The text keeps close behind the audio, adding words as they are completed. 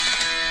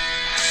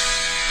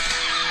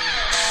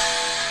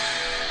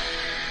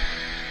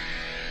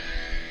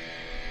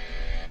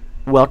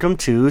Welcome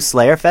to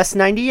Slayer Fest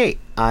 98.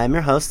 I'm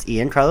your host,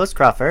 Ian Carlos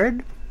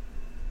Crawford.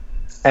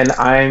 And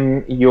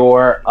I'm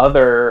your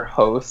other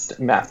host,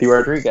 Matthew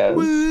Rodriguez.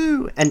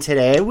 Woo! And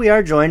today we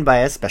are joined by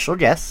a special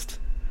guest.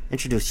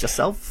 Introduce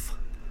yourself.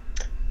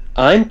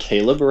 I'm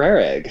Caleb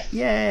Rarig.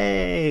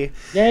 Yay!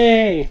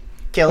 Yay!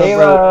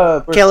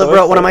 Caleb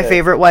wrote one of my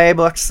favorite YA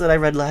books that I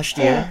read last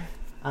year.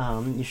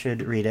 You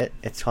should read it.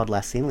 It's called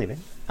Last Scene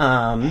Leaving.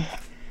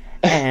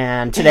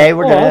 And today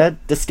we're going to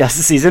discuss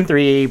the Season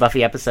 3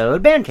 Buffy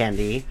episode, Band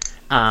Candy.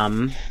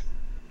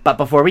 But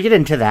before we get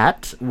into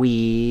that,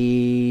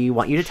 we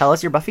want you to tell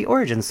us your Buffy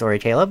origin story,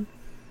 Caleb.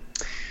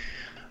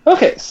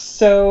 Okay,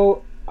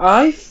 so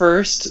I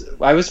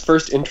was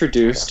first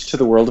introduced to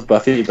the world of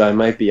Buffy by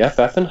my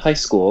BFF in high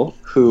school,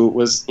 who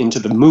was into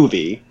the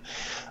movie.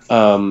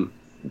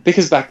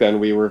 Because back then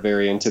we were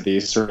very into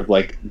these sort of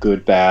like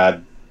good,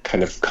 bad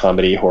kind of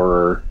comedy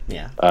horror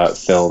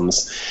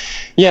films.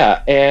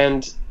 Yeah,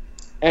 and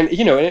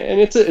you know,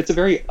 and it's a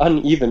very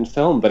uneven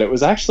film, but it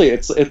was actually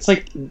it's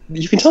like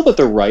you can tell that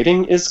the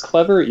writing is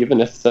clever,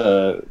 even if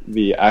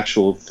the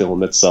actual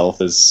film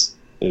itself is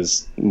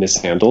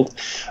mishandled.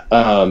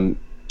 And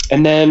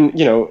then,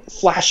 you know,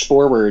 flash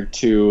forward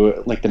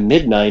to like the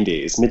mid to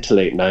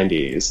late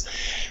 90s,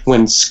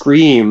 when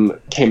Scream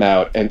came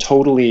out and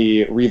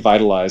totally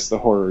revitalized the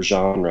horror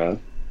genre.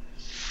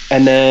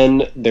 And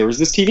then there was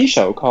this TV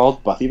show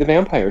called Buffy the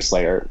Vampire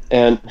Slayer,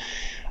 and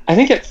I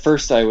think at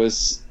first I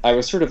was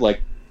sort of like,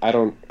 I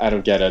don't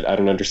get it. I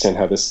don't understand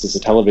how this is a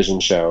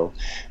television show.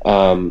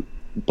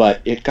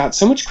 But it got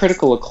so much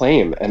critical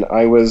acclaim, and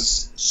I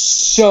was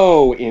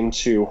so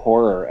into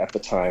horror at the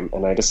time,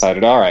 and I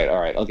decided, all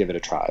right, I'll give it a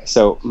try.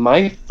 So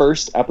my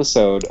first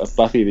episode of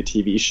Buffy the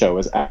TV show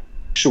was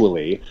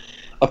actually,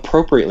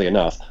 appropriately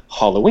enough,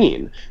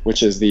 Halloween,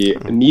 which is the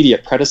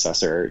immediate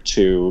predecessor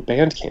to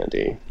Band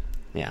Candy.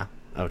 Yeah.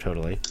 Oh,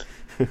 totally.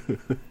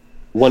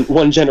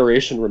 One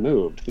generation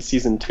removed, the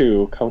season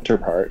 2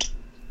 counterpart.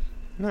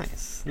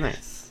 Nice.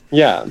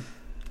 Yeah.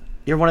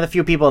 You're one of the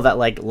few people that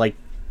like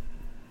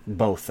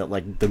both, that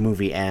like the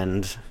movie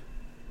and...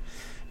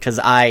 Because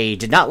I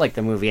did not like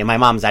the movie, and my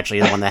mom's actually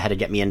the one that had to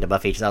get me into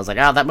Buffy, because I was like,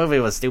 oh, that movie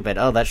was stupid.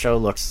 Oh, that show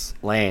looks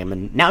lame.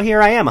 And now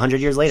here I am,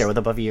 100 years later, with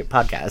a Buffy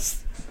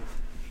podcast.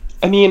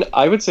 I mean,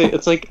 I would say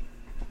it's like...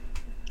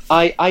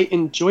 I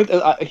enjoyed...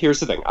 here's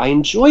the thing. I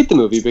enjoyed the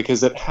movie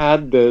because it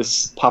had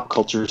this pop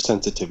culture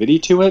sensitivity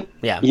to it.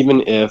 Yeah.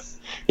 Even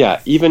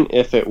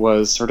if it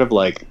was sort of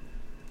like...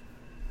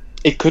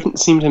 It couldn't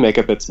seem to make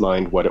up its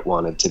mind what it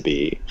wanted to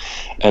be.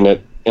 And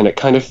it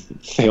kind of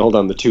failed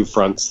on the two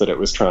fronts that it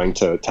was trying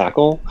to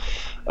tackle.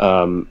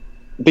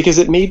 Because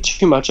it made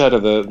too much out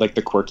of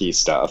the quirky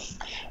stuff.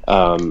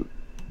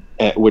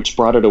 Which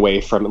brought it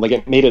away from... Like,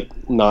 it made it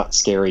not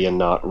scary and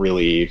not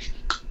really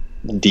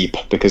deep,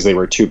 because they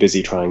were too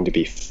busy trying to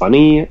be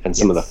funny, and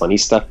some of the funny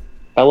stuff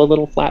fell a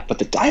little flat, but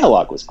the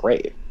dialogue was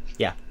great.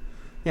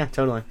 Yeah,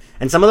 totally.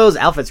 And some of those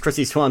outfits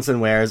Chrissy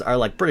Swanson wears are,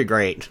 like, pretty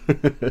great.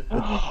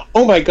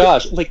 Oh my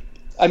gosh. Like,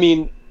 I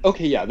mean,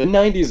 okay, yeah, the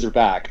 90s are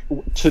back,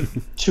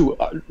 to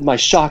my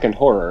shock and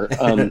horror.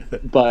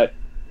 But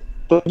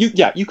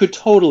you could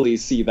totally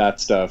see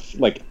that stuff.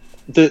 Like,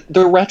 the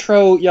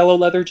retro yellow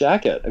leather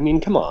jacket. I mean,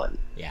 come on.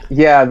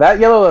 Yeah, that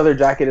yellow leather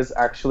jacket is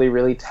actually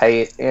really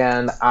tight,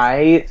 and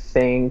I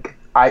think...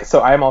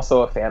 So I'm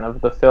also a fan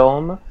of the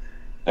film.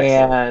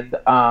 Excellent. And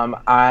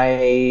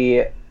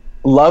I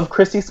love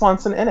Chrissy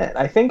Swanson in it.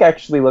 I think,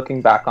 actually,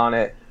 looking back on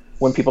it,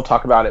 when people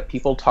talk about it,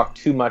 people talk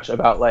too much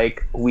about,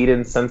 like,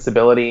 Whedon's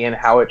sensibility and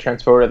how it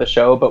transferred to the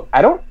show, but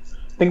I don't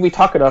think we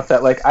talk enough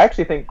that, like, I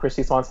actually think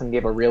Chrissy Swanson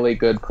gave a really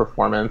good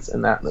performance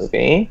in that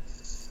movie.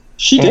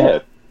 She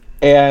did.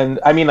 And,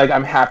 I mean, like,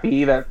 I'm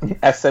happy that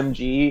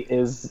SMG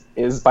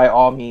is by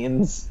all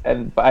means,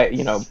 and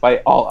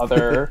by all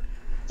other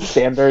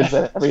standards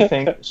and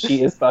everything,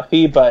 she is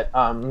Buffy, but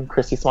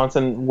Chrissy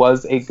Swanson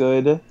was a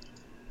good...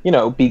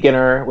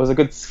 beginner, was a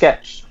good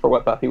sketch for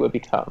what Buffy would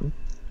become.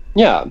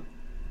 Yeah,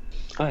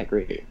 I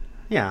agree.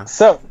 Yeah.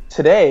 So,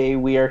 today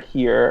we are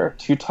here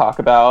to talk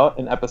about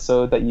an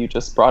episode that you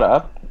just brought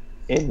up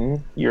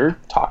in your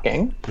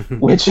talking,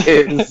 which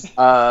is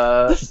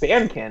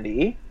Band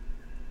Candy,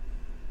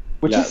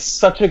 which is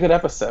such a good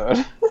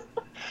episode.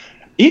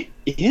 It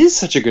is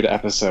such a good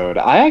episode.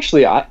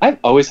 I've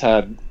always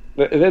had...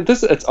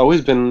 It's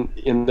always been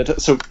in the...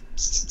 So,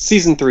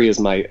 season 3 is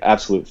my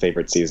absolute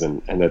favorite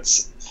season, and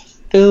it's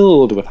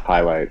filled with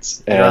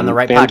highlights. You're on the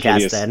right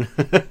podcast,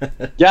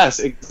 then. Yes,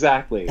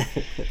 exactly.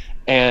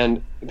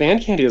 And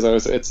Band Candy is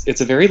always...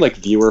 It's a very, like,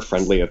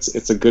 viewer-friendly...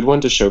 It's a good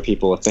one to show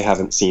people if they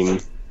haven't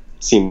seen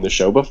the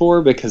show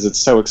before, because it's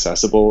so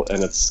accessible,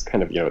 and it's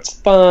kind of, it's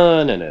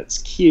fun, and it's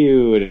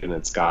cute, and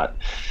it's got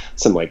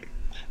some, like,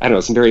 I don't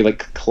know, some very,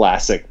 like,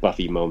 classic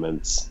Buffy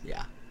moments.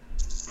 Yeah.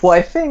 Well,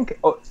 I think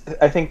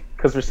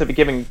because we're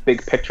giving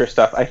big picture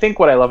stuff, I think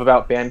what I love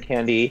about Band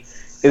Candy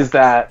is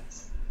that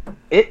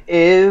it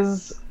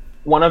is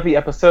one of the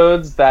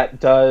episodes that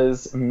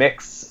does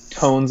mix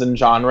tones and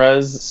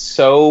genres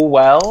so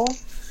well,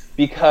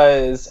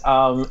 because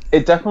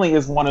it definitely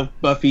is one of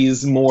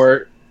Buffy's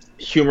more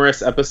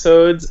humorous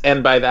episodes,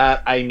 and by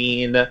that I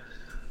mean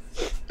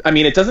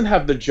it doesn't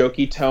have the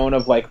jokey tone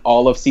of like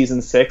all of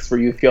season 6 where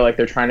you feel like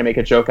they're trying to make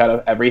a joke out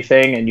of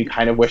everything and you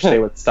kind of wish they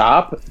would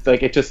stop.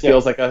 Like it just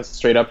feels like a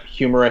straight up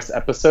humorous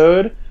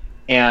episode,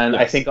 and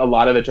I think a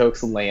lot of the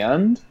jokes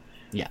land.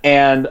 Yeah.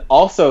 And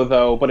also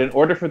though, but in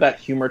order for that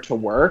humor to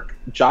work,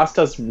 Joss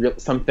does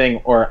something,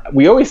 or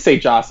we always say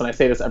Joss, and I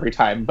say this every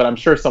time, but I'm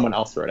sure someone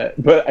else wrote it,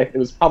 but it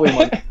was probably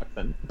Mark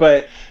Jackson.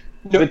 But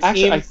no,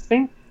 actually,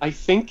 I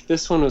think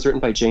this one was written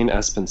by Jane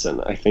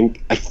Espenson. I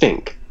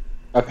think.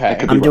 Okay.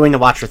 I'm doing the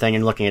Watcher thing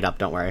and looking it up,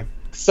 don't worry.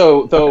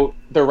 So, though,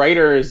 the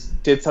writers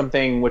did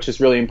something which is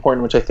really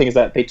important, which I think is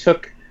that they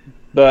took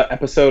the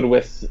episode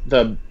with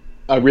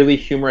a really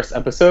humorous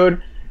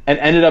episode and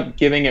ended up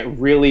giving it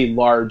really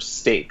large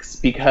stakes,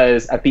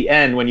 because at the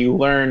end, when you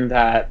learn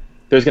that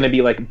there's going to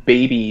be, like,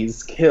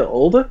 babies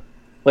killed,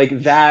 like,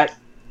 that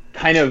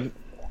kind of...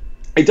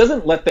 It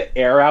doesn't let the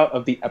air out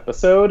of the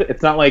episode.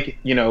 It's not like,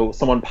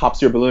 someone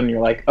pops your balloon and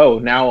you're like, oh,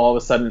 now all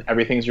of a sudden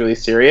everything's really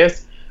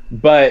serious.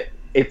 But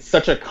it's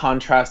such a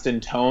contrast in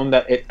tone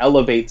that it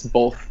elevates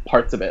both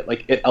parts of it.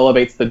 Like, it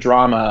elevates the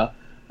drama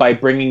by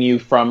bringing you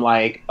from,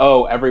 like,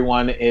 oh,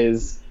 everyone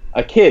is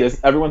a kid,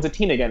 everyone's a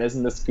teen again,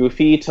 isn't this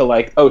goofy, to,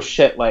 like, oh,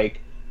 shit,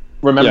 like,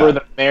 remember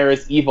the mayor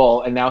is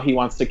evil and now he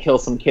wants to kill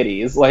some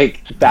kitties.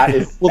 Like, that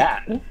is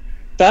bad.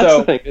 That's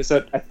the thing, is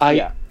that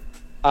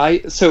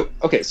so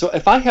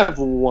if I have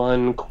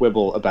one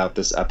quibble about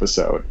this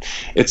episode,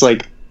 it's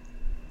like,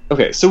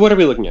 okay, so what are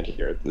we looking at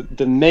here?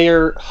 The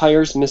mayor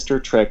hires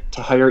Mr. Trick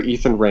to hire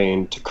Ethan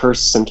Rayne to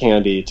curse some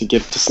candy to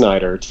give to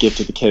Snyder, to give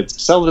to the kids, to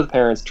sell to the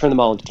parents, turn them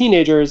all into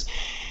teenagers,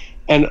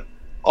 and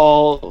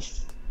all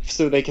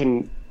so they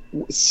can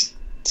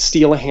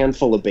steal a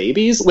handful of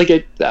babies. Like,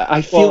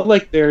 I feel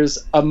like there's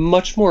a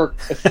much more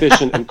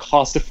efficient and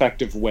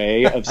cost-effective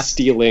way of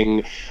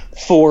stealing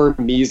 4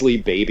 measly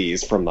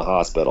babies from the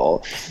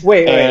hospital.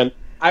 Wait.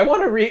 I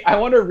want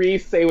to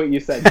re-say what you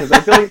said, because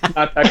I feel like it's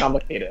not that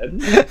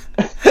complicated.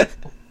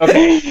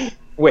 Okay,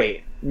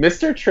 wait.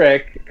 Mr.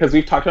 Trick, because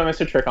we've talked about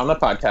Mr. Trick on the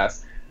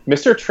podcast.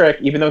 Mr. Trick,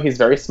 even though he's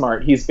very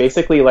smart, he's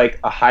basically like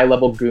a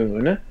high-level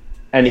goon,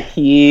 and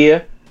he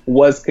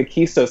was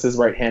Kakistos'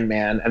 right-hand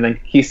man, and then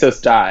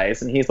Kakistos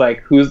dies, and he's like,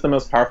 who's the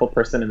most powerful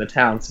person in the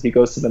town? So he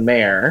goes to the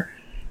mayor,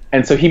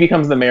 and so he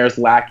becomes the mayor's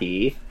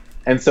lackey,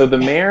 and so the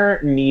mayor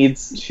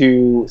needs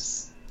to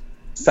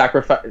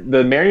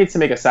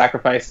make a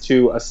sacrifice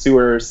to a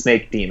sewer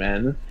snake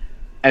demon,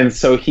 and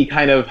so he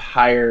kind of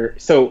I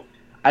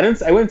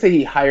wouldn't say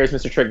he hires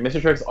Mr. Trick.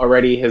 Mr. Trick's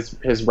already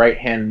his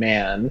right-hand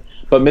man,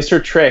 but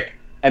Mr. Trick,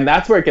 and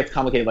that's where it gets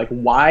complicated. Like,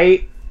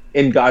 why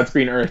in God's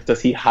green earth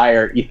does he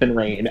hire Ethan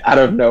Rayne out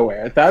of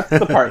nowhere? That's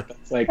the part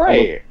that's like,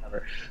 right.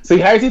 So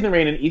he hires Ethan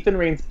Rayne, and Ethan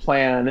Rayne's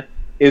plan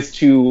is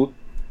to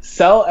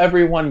sell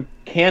everyone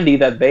candy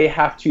that they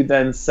have to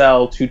then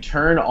sell to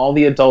turn all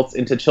the adults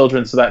into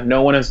children so that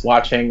no one is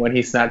watching when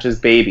he snatches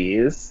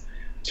babies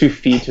to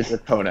feed to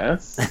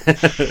Draconis.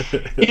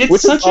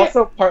 Which is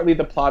also partly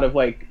the plot of,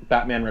 like,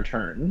 Batman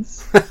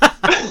Returns.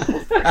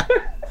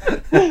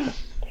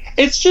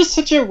 It's just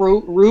such a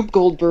Rube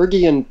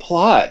Goldbergian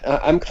plot.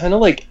 I'm kind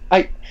of like...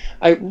 I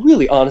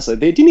really, honestly,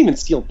 they didn't even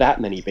steal that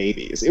many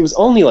babies. It was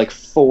only, like,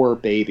 4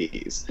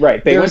 babies.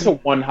 Right, they went to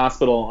one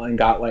hospital and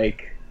got,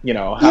 like,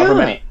 however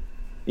many.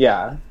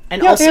 Yeah.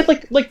 And also, they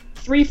had, like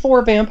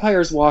 3-4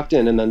 vampires walked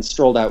in and then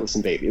strolled out with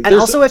some babies. And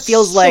also it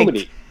feels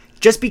like...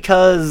 Just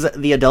because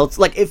the adults,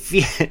 like, if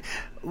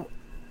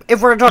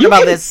we're talking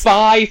about this,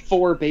 buy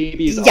 4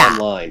 babies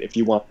online if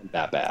you want them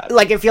that bad.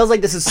 Like, it feels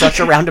like this is such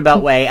a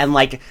roundabout way, and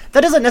like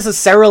that doesn't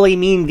necessarily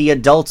mean the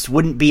adults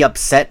wouldn't be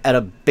upset at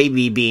a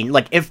baby being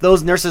like, if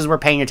those nurses were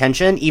paying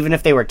attention, even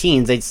if they were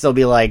teens, they'd still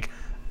be like,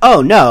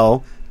 oh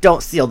no,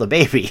 don't steal the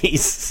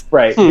babies.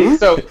 Right.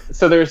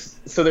 So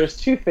there's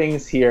 2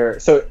 things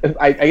here. So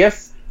I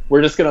guess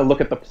we're just gonna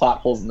look at the plot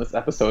holes in this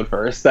episode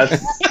first.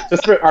 That's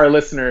just for our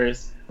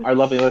listeners. Our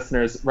lovely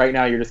listeners, right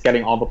now you're just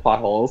getting all the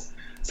plot holes.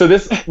 So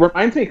this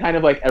reminds me kind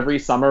of like every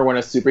summer when a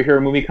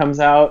superhero movie comes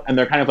out and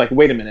they're kind of like,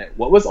 wait a minute,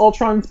 what was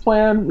Ultron's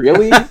plan?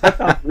 Really? That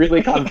sounds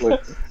really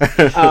convoluted.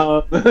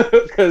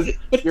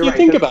 But you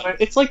think about it,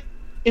 it's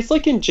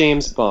like in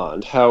James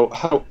Bond,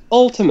 how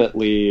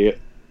ultimately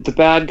the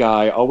bad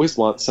guy always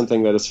wants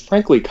something that is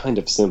frankly kind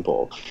of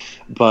simple,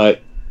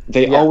 but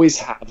they always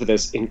have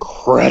this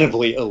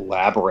incredibly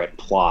elaborate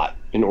plot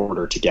in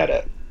order to get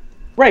it.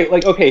 Right,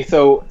 like, okay,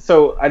 so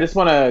I just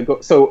want to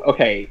go... So,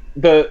 okay,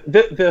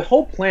 the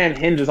whole plan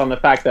hinges on the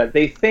fact that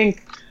they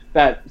think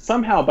that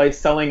somehow by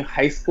selling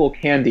high school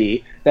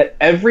candy, that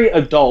every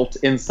adult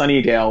in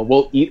Sunnydale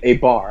will eat a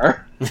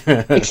bar.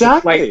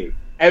 Exactly. Like,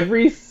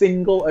 every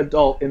single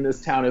adult in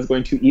this town is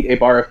going to eat a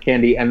bar of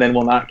candy and then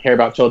will not care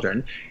about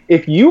children.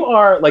 If you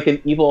are, like,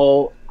 an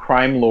evil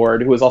crime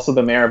lord who is also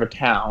the mayor of a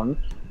town,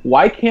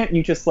 why can't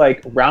you just,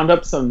 like, round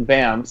up some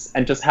vamps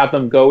and just have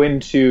them go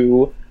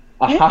into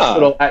a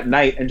hospital at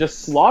night and just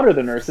slaughter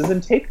the nurses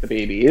and take the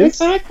babies?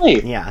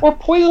 Exactly. Yeah. Or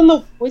poison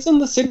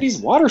the city's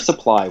water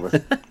supply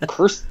with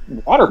cursed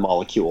water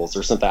molecules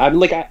or something. I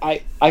mean, like,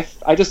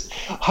 I just,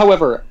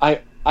 however, I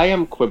I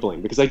am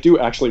quibbling because I do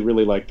actually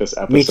really like this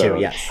episode. Me too,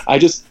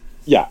 yes.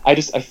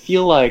 I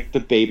feel like the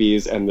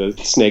babies and the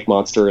snake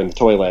monster in the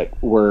toilet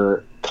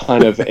were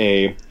kind of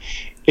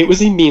it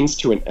was a means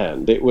to an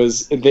end. It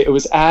was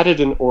added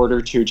in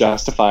order to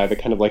justify the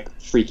kind of like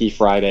Freaky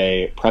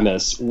Friday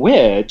premise,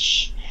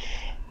 which,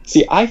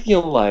 see, I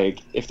feel like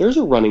if there's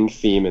a running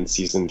theme in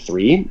season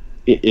 3,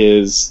 it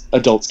is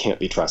adults can't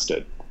be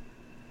trusted.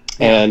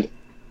 Yeah. And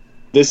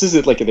this is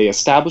it, like they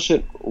establish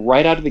it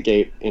right out of the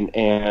gate in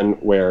Anne,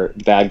 where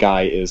the bad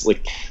guy is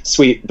like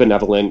sweet,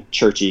 benevolent,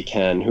 churchy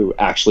Ken, who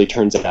actually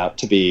turns out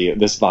to be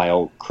this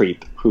vile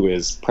creep who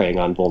is preying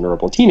on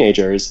vulnerable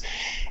teenagers.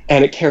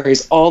 And it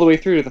carries all the way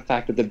through to the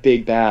fact that the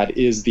big bad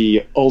is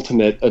the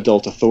ultimate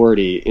adult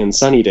authority in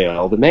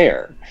Sunnydale, the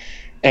mayor.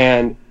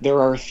 And there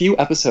are a few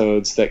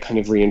episodes that kind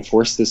of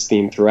reinforce this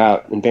theme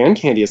throughout, and Band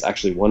Candy is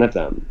actually one of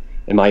them,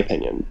 in my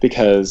opinion,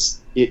 because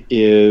it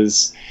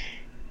is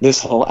this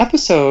whole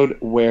episode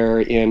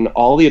wherein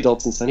all the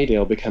adults in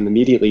Sunnydale become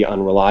immediately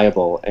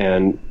unreliable,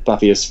 and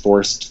Buffy is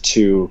forced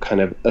to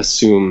kind of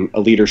assume a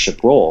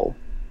leadership role.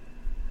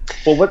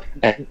 Well,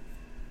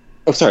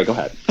 oh, sorry, go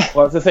ahead.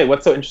 Well, I was going to say,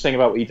 what's so interesting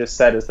about what you just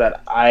said is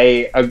that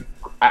I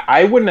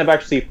wouldn't have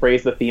actually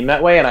phrased the theme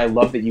that way, and I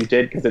love that you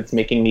did, because it's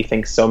making me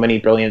think so many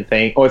brilliant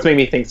things. Oh, it's making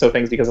me think so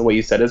things because of what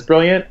you said is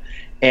brilliant.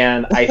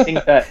 And I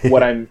think that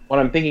what I'm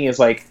thinking is,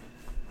 like,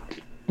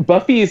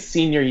 Buffy's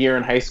senior year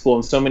in high school,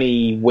 in so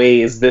many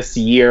ways, this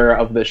year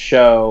of the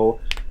show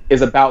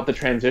is about the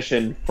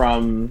transition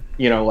from,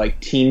 like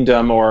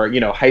teendom or,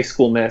 high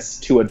schoolness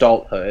to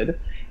adulthood.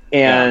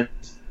 And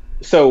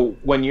so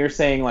when you're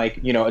saying, like,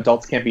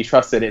 adults can't be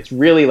trusted, it's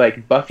really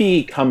like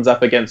Buffy comes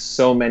up against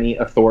so many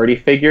authority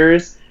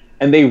figures,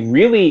 and they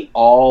really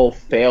all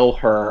fail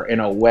her in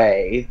a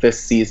way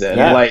this season.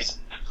 Yes. Like,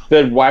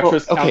 the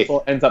Watchers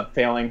Council ends up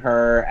failing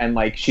her, and,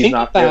 like, she's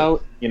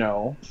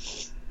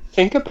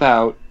Think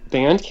about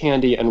Band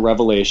Candy and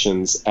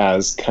Revelations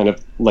as kind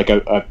of like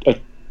a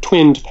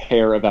twinned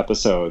pair of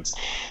episodes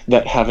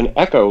that have an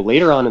echo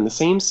later on in the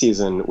same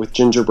season with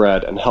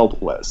Gingerbread and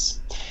Helpless.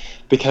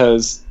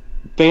 Because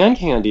Band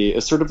Candy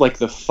is sort of like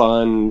the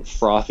fun,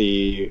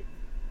 frothy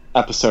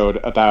episode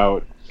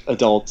about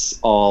adults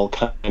all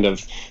kind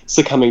of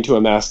succumbing to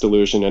a mass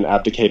delusion and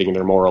abdicating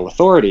their moral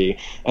authority.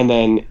 And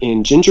then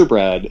in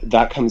Gingerbread,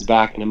 that comes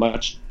back in a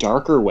much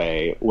darker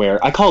way,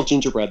 where I call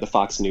Gingerbread the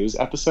Fox News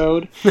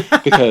episode,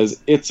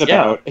 because it's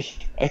about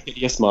a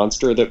hideous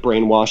monster that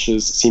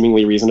brainwashes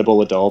seemingly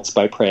reasonable adults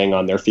by preying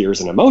on their fears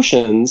and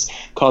emotions,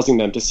 causing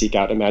them to seek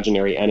out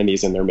imaginary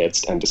enemies in their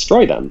midst and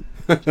destroy them.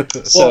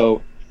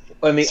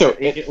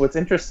 What's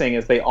interesting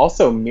is they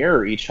also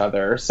mirror each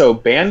other. So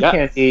Band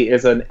Candy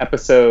is an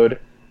episode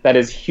that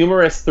is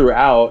humorous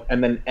throughout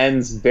and then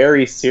ends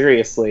very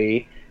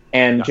seriously.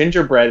 And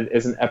Gingerbread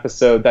is an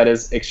episode that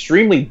is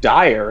extremely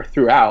dire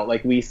throughout.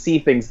 Like, we see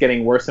things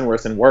getting worse and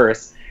worse and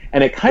worse.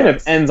 And it kind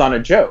of ends on a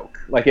joke.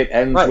 Like, it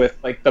ends with,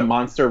 like, the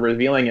monster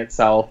revealing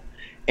itself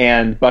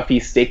and Buffy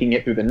staking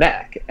it through the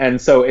neck. And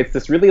so it's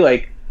this really,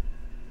 like,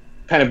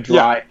 kind of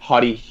dry,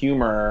 haughty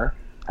humor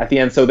at the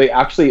end. So they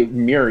actually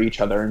mirror each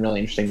other in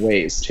really interesting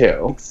ways,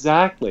 too.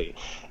 Exactly.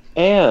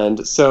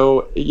 And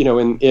so,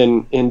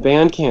 in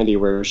Band Candy,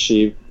 where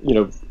she,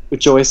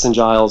 Joyce and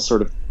Giles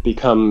sort of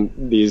become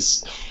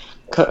these,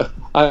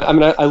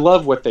 I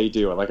love what they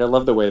do. Like, I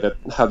love the way that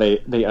how they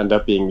end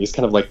up being these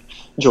kind of, like,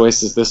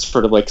 Joyce is this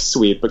sort of, like,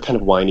 sweet but kind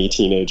of whiny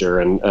teenager,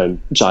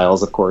 and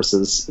Giles, of course,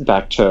 is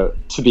back to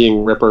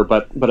being Ripper,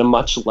 but a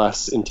much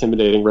less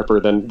intimidating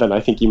Ripper than I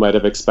think you might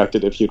have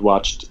expected if you'd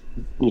watched,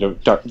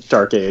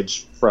 Dark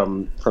Age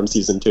from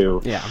season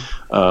 2.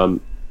 Yeah.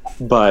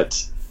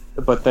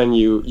 But then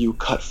you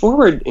cut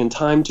forward in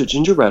time to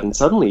Gingerbread, and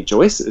suddenly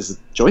Joyce is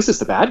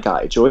the bad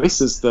guy.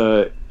 Joyce is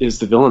the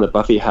villain that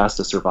Buffy has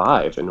to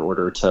survive in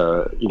order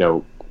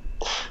to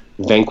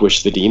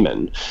vanquish the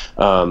demon.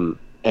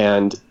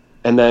 And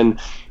then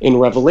in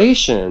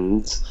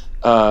Revelations,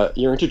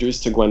 you're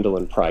introduced to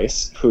Gwendolyn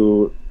Price,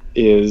 who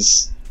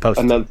is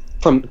from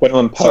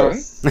Gwendolyn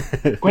Post.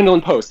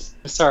 Gwendolyn Post.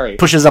 Sorry.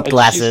 Pushes up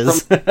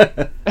glasses.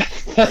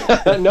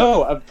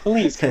 No,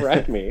 please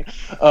correct me.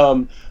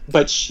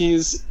 But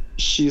she's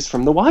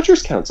from the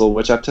Watchers Council,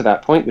 which up to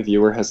that point the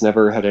viewer has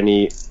never had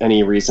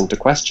any reason to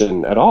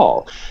question at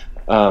all.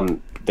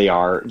 They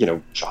are,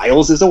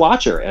 Giles is a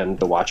Watcher, and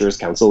the Watchers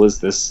Council is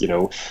this,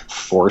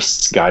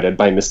 force guided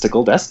by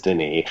mystical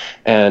destiny.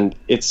 And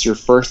it's your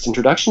first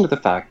introduction to the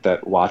fact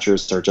that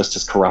Watchers are just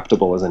as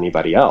corruptible as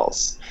anybody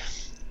else.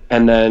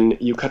 And then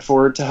you cut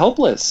forward to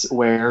Helpless,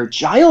 where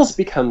Giles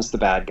becomes the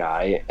bad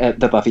guy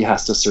that Buffy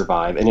has to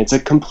survive. And it's a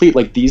complete,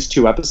 like, these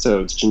two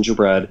episodes,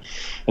 Gingerbread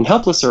and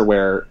Helpless, are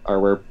where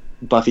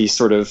Buffy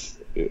sort of,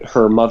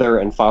 her mother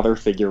and father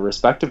figure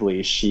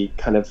respectively, she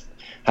kind of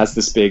has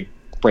this big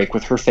break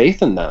with her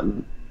faith in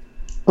them,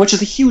 which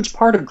is a huge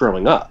part of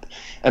growing up.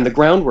 And the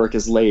groundwork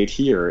is laid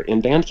here in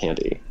Band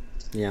Candy.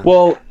 Yeah.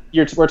 Well,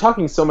 we're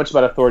talking so much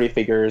about authority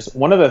figures.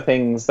 One of the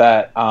things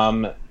that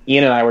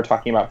Ian and I were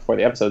talking about before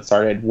the episode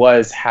started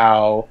was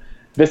how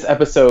this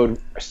episode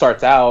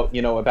starts out,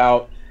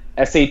 about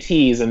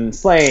SATs and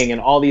slaying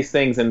and all these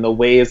things, and the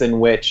ways in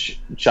which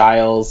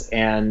Giles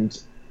and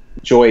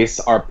Joyce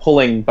are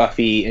pulling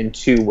Buffy in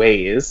two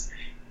ways.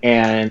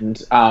 And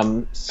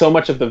so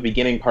much of the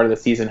beginning part of the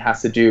season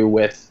has to do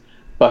with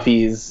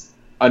Buffy's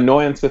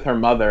annoyance with her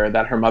mother,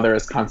 that her mother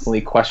is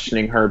constantly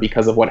questioning her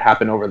because of what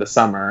happened over the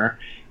summer,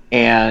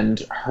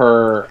 and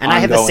her I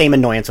have the same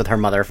annoyance with her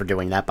mother for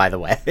doing that, by the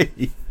way.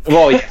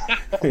 Well, yeah.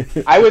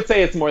 I would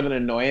say it's more than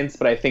annoyance,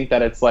 but I think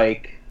that it's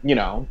like, you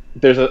know,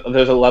 there's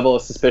a level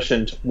of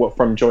suspicion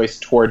from Joyce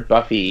toward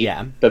Buffy,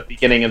 the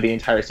beginning of the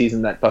entire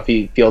season, that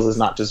Buffy feels is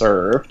not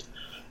deserved.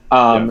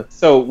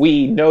 So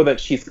we know that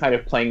she's kind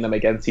of playing them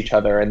against each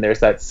other, and there's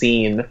that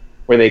scene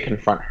where they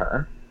confront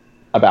her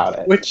about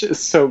it, which is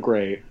so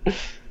great.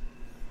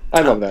 I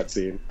love that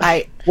scene.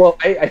 I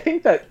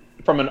think that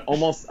from an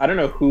almost, I don't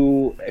know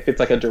who, if it's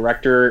like a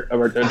director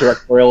or a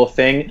directorial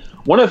thing,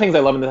 one of the things I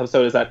love in this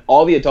episode is that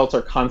all the adults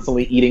are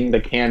constantly eating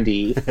the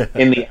candy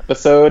in the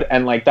episode,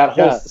 and like that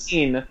whole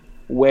scene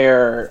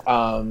where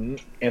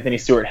Anthony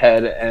Stewart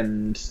Head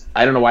and,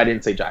 I don't know why I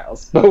didn't say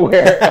Giles, but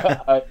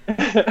where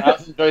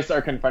Giles and Joyce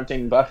are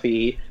confronting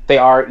Buffy, they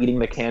are eating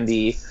the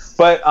candy.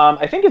 But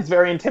I think it's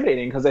very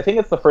intimidating, because I think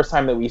it's the first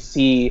time that we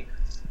see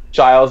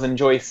Giles and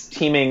Joyce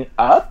teaming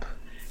up.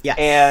 Yeah.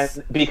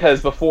 And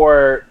because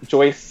before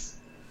Joyce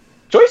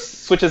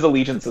switches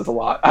allegiances a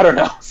lot. I don't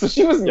know. So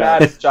she was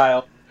mad at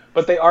Giles,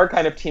 but they are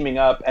kind of teaming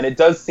up, and it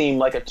does seem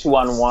like a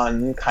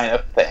 2-on-1 kind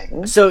of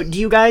thing. So do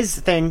you guys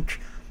think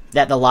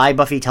that the lie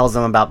Buffy tells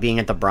them about being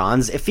at the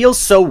Bronze, it feels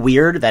so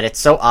weird that it's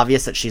so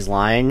obvious that she's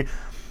lying?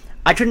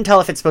 I couldn't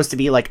tell if it's supposed to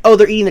be like, oh,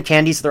 they're eating the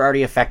candy so they're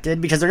already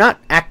affected, because they're not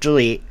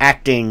actually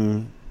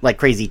acting like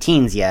crazy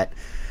teens yet,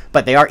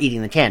 but they are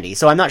eating the candy.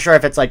 So I'm not sure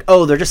if it's like,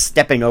 oh, they're just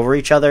stepping over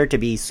each other to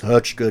be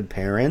such good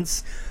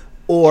parents,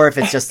 or if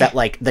it's just that,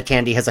 like, the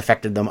candy has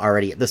affected them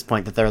already at this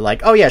point, that they're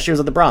like, oh yeah, she was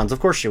at the Bronze. Of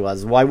course she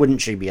was. Why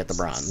wouldn't she be at the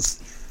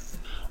Bronze?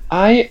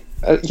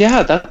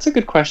 Yeah, that's a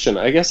good question.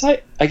 I guess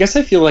I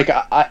feel like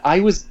I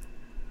was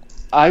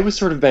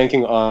sort of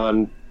banking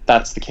on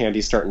that's the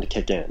candy starting to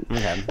kick in.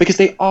 Okay. Because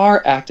they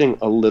are acting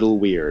a little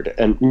weird,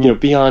 and, you know,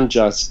 beyond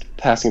just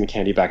passing the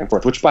candy back and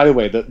forth, which, by the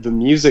way, the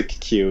music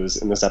cues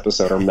in this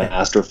episode are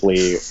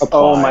masterfully applied.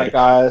 Oh my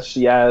gosh,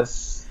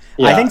 yes.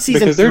 Yeah, I think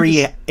season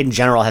 3 in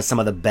general has some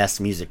of the best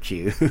music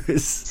cues.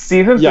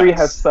 Season 3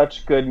 has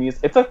such good music.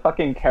 It's a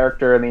fucking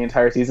character in the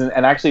entire season,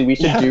 and actually we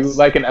should do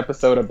like an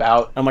episode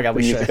about the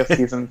music of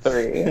season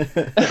 3.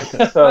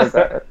 So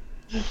good.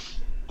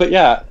 But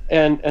yeah,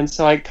 and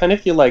so I kind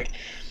of feel like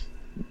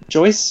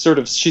Joyce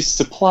she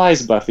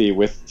supplies Buffy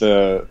with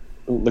an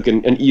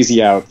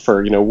easy out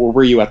for, you know,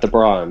 were you at the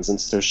Bronze? And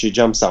so she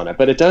jumps on it.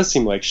 But it does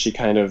seem like she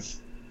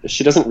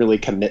doesn't really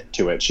commit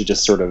to it. She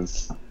just sort of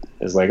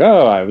is like,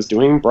 oh, I was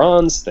doing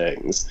Bronze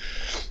things.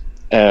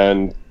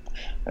 And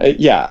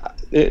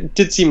it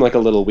did seem like a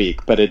little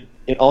weak, but it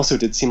also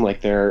did seem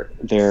like they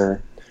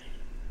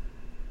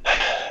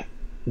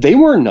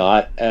were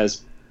not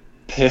as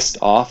pissed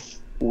off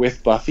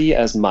with Buffy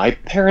as my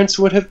parents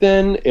would have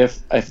been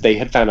if they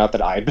had found out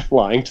that I'd been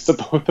lying to the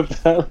both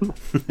of them.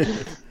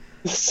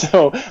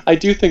 So I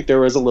do think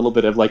there was a little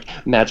bit of like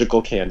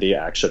magical candy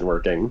action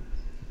working.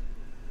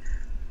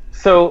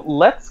 So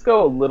let's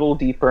go a little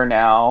deeper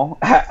now.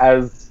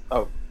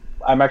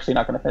 I'm actually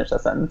not going to finish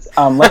that sentence.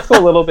 Let's go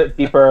a little bit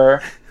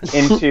deeper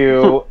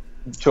into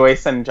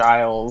Joyce and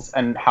Giles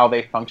and how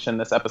they function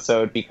this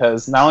episode,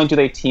 because not only do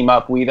they team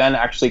up, we then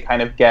actually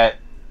kind of get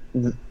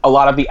a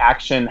lot of the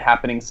action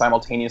happening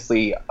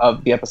simultaneously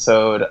of the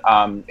episode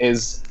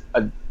is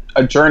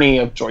a journey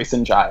of Joyce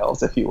and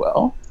Giles, if you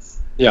will.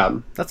 Yeah,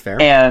 that's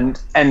fair. And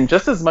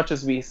just as much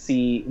as we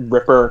see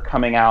Ripper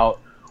coming out,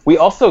 we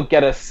also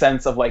get a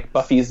sense of like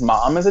Buffy's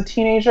mom as a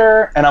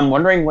teenager, and I'm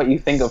wondering what you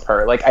think of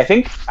her. Like, I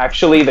think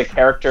actually the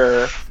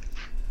character,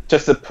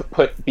 just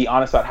to be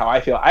honest about how I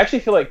actually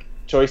feel like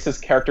Joyce's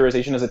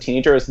characterization as a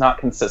teenager is not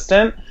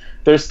consistent.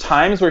 There's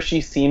times where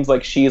she seems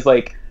like she's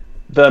like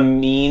the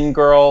mean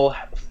girl,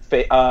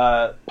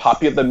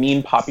 the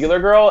mean popular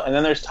girl, and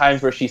then there's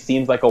times where she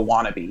seems like a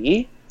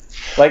wannabe.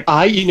 Like,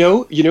 you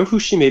know who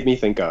she made me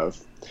think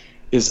of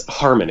is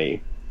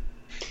Harmony,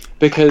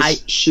 because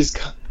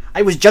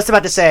I was just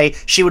about to say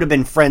she would have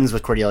been friends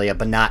with Cordelia,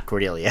 but not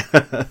Cordelia.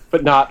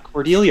 But not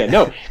Cordelia,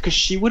 no, because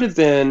she would have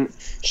been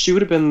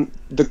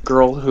the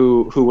girl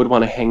who would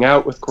want to hang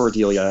out with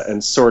Cordelia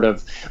and sort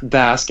of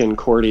bask in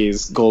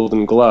Cordy's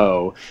golden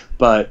glow,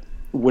 but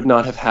would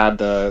not have had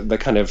the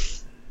kind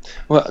of,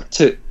 well,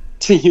 to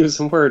use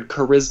a word,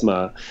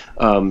 charisma,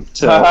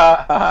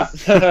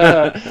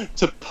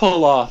 to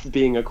pull off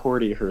being a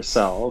Cordy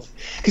herself.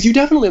 Because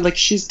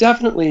she's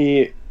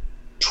definitely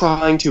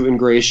trying to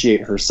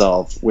ingratiate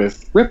herself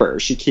with Ripper.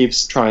 She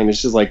keeps trying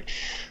to,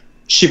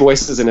 she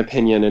voices an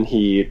opinion and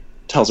he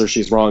tells her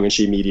she's wrong, and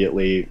she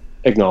immediately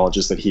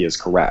acknowledges that he is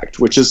correct,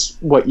 which is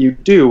what you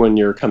do when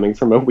you're coming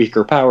from a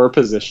weaker power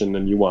position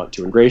and you want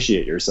to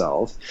ingratiate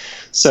yourself.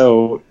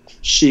 So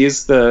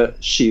she's the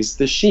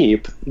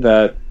sheep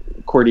that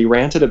Cordy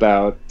ranted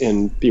about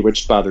in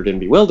Bewitched, Bothered, and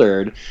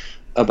Bewildered,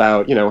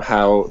 about,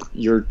 how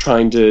you're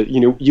trying to,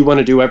 you want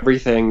to do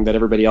everything that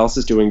everybody else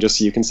is doing just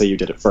so you can say you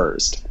did it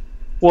first.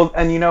 Well,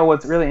 and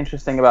what's really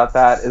interesting about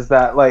that is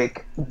that,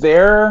 like,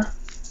 there's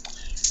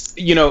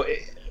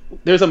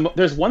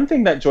one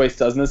thing that Joyce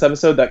does in this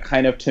episode that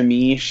kind of, to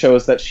me,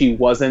 shows that she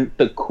wasn't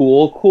the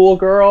cool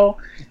girl,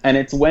 and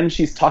it's when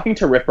she's talking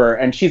to Ripper,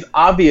 and she's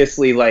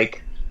obviously,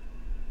 like,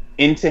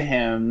 into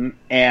him,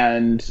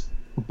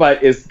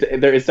 but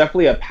there is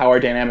definitely a power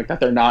dynamic that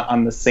they're not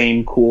on the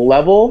same cool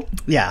level.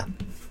 Yeah.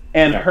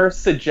 And her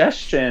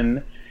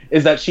suggestion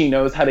is that she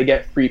knows how to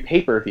get free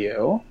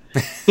pay-per-view.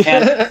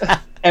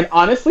 And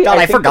honestly, God,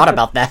 I forgot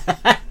about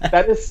that.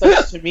 That is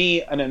such, to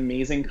me, an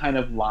amazing kind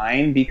of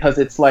line, because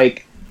it's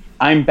like,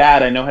 I'm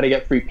bad, I know how to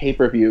get free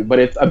pay-per-view, but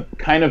it's a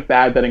kind of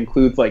bad that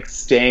includes, like,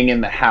 staying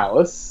in the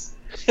house.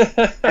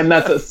 And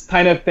that's a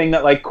kind of thing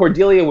that, like,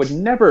 Cordelia would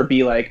never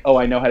be like, oh,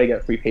 I know how to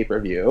get free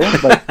pay-per-view.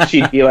 Like,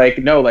 she'd be like,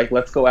 no, like,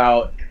 let's go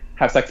out,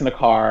 have sex in a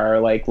car,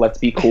 like, let's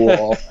be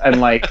cool,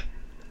 and, like,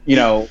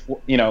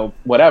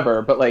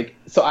 whatever. But, like,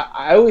 so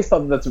I always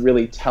thought that's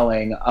really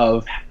telling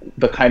of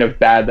the kind of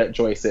bad that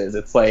Joyce is.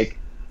 It's like,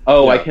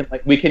 oh, yeah.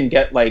 We can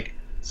get, like,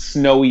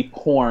 snowy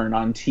porn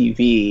on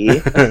TV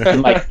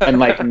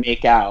and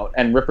make out,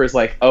 and Ripper's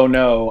like, oh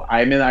no,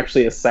 I'm in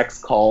actually a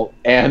sex cult,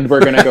 and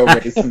we're gonna go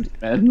raise some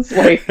demons.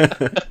 Like,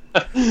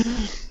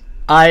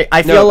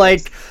 I feel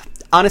like,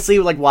 honestly,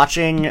 like,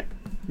 watching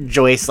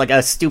Joyce, like,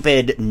 a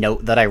stupid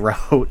note that I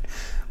wrote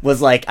was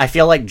like, I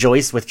feel like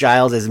Joyce with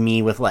Giles is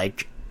me with,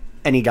 like,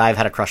 any guy I've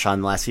had a crush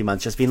on the last few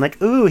months, just being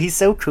like, ooh, he's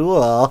so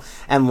cool,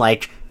 and,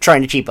 like,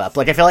 trying to keep up.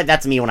 Like, I feel like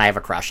that's me when I have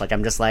a crush. Like,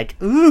 I'm just like,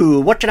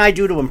 ooh, what can I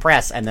do to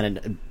impress? And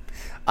then,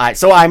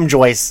 so I'm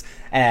Joyce,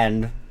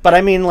 but I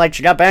mean, like,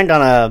 she got banged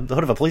on the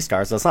hood of a police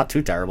car, so it's not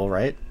too terrible,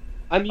 right?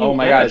 I mean, oh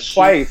my god,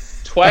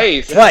 twice.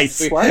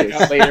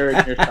 Later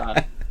in your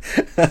shot.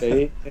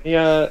 They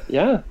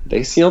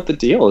sealed the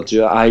deal.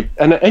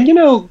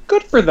 And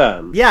good for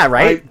them. Yeah,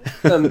 right?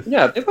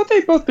 But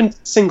they've both been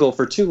single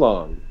for too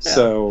long,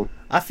 so...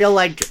 I feel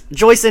like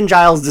Joyce and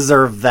Giles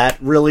deserve that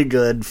really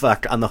good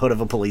fuck on the hood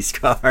of a police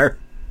car.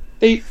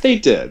 They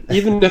did,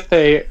 even if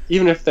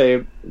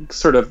they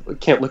sort of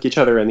can't look each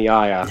other in the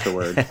eye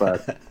afterward.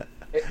 But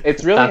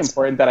it's really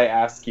important that I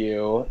ask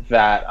you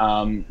that.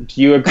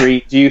 Do you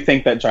agree? Do you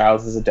think that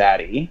Giles is a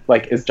daddy?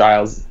 Like, is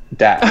Giles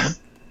dad?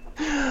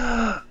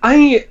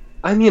 I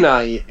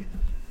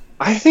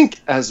think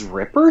as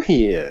Ripper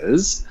he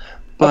is,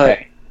 but.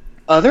 Okay.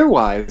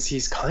 Otherwise,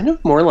 he's kind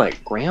of more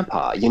like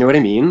Grandpa. You know what I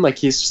mean? Like,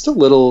 he's just a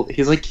little.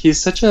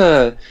 He's such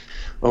a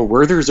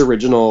Werther's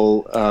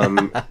original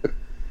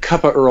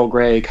cup of Earl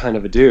Grey kind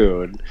of a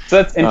dude.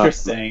 So that's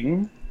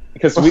interesting,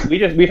 because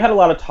we've had a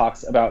lot of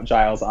talks about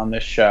Giles on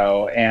this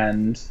show,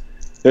 and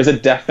there's a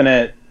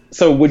definite.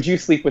 So, would you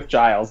sleep with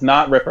Giles,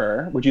 not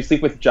Ripper? Would you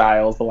sleep with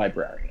Giles, the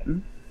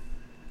librarian?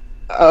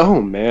 Oh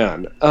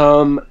man,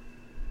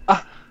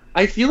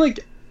 I feel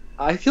like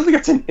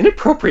that's an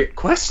inappropriate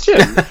question.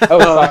 Oh,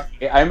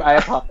 sorry. I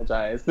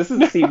apologize. We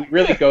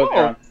really go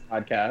there on this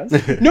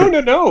podcast.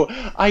 No.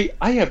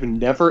 I have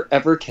never,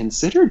 ever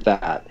considered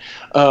that.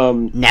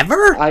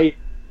 Never?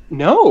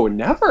 No,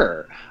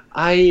 never.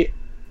 I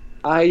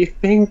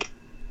think,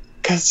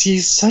 because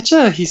he's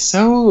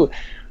so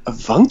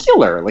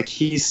avuncular. Like,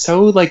 he's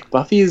so, like,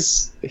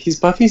 Buffy's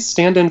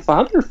stand-in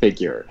father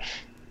figure.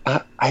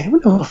 I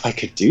don't know if I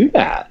could do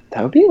that.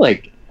 That would be,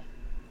 like,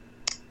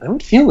 I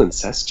would feel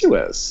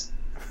incestuous.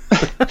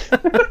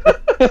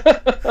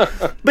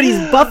 But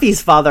he's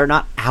Buffy's father,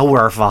 not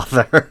our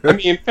father. I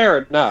mean, fair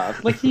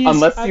enough. Like,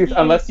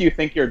 unless you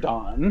think you're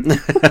Dawn.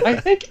 I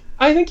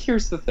think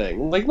here's the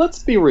thing. Like,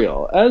 let's be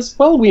real. As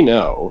well we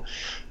know,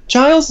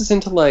 Giles is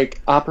into,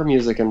 like, opera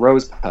music and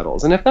rose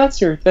petals, and if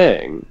that's your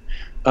thing,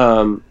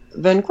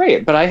 then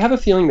great. But I have a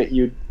feeling that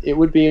it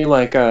would be a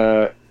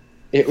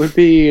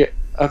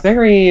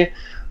very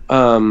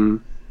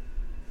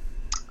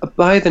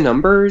by the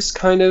numbers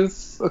kind of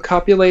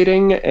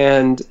copulating,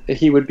 and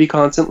he would be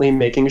constantly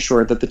making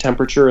sure that the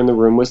temperature in the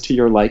room was to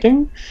your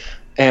liking,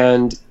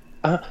 and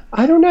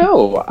I don't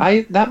know,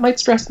 that might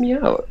stress me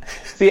out.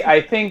 See, I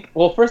think,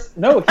 well, first,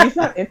 no, he's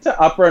not into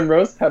opera and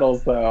rose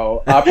petals,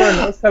 though. Opera and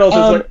rose petals is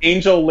what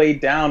Angel laid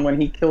down when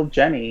he killed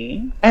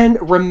Jenny. And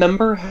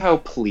remember how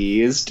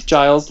pleased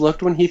Giles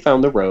looked when he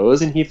found the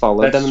rose and he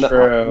followed them in the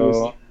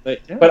true.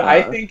 But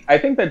I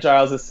think that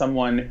Giles is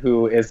someone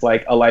who is,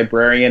 like, a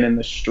librarian in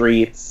the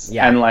streets,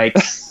 and, like,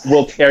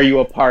 will tear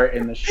you apart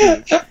in the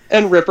sheets.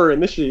 And Ripper in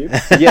the sheets.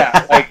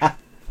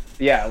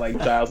 Like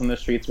Giles in the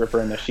streets,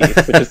 Ripper in the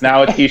sheets, which is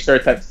now a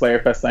t-shirt that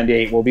Slayerfest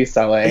 98 will be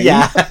selling.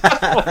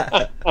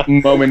 Yeah.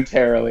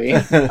 Momentarily.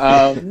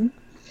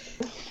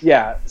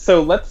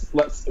 So let's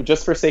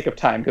just for sake of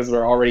time, because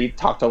we're already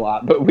talked a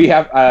lot, but we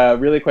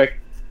have really quick.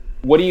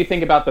 What do you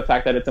think about the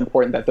fact that it's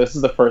important that this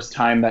is the first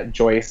time that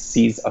Joyce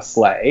sees a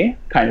sleigh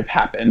kind of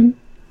happen?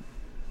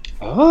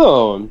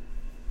 Oh,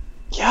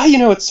 yeah.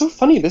 It's so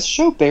funny. This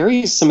show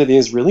buries some of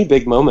these really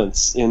big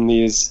moments in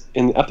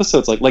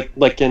episodes,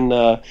 like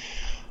in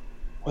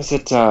was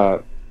it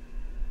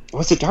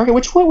was it Dark?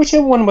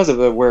 Whichever one was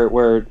it?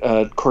 Where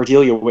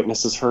Cordelia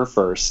witnesses her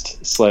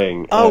first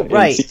slaying? Oh,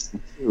 right. In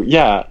season 2.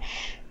 Yeah,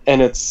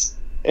 and it's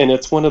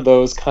one of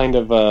those kind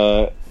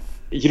of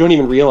you don't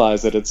even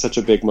realize that it's such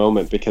a big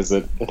moment because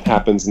it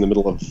happens in the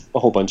middle of a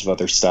whole bunch of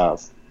other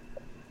stuff.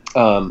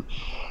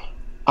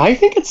 I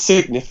think it's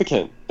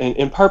significant,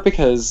 in part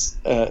because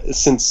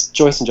since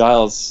Joyce and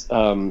Giles,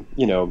 bang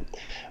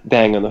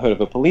on the hood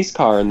of a police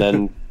car and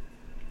then,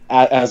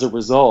 as a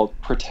result,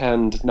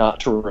 pretend not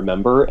to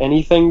remember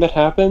anything that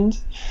happened.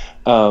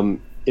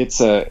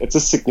 It's a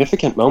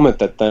significant moment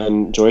that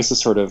then Joyce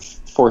is sort of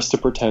forced to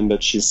pretend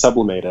that she's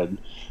sublimated,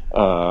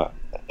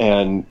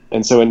 and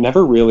so it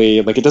never really,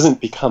 it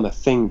doesn't become a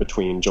thing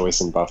between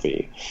Joyce and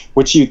Buffy,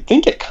 which you'd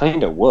think it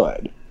kind of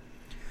would.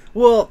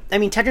 Well, I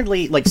mean,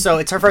 technically, so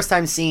it's her first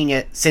time seeing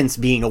it since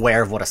being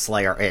aware of what a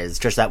Slayer is.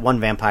 Just that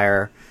one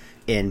vampire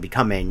in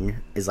Becoming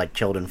is,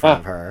 killed in front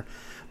of her.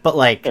 But,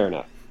 fair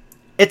enough.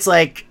 It's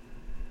I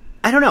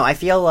don't know, I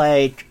feel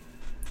like,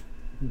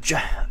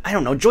 I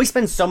don't know, Joyce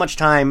spends so much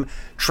time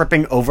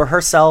tripping over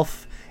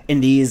herself in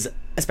these,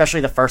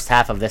 especially the first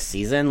half of this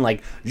season.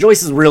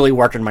 Joyce is really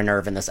working my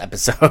nerve in this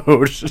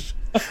episode.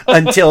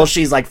 Until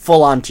she's,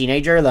 full-on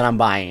teenager, then I'm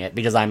buying it.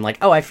 Because I'm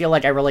I feel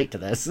like I relate to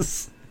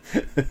this.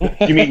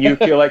 You mean you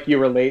feel like you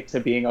relate to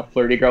being a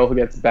flirty girl who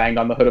gets banged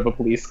on the hood of a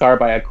police car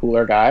by a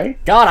cooler guy?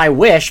 God, I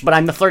wish, but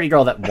I'm the flirty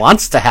girl that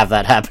wants to have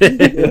that happen.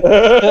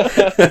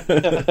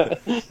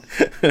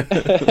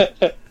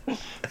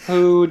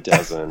 Who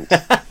doesn't?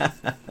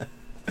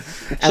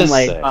 And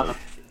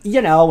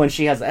when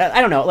she has, I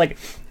don't know,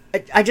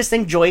 I just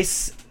think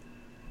Joyce,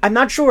 I'm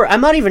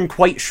not even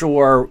quite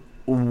sure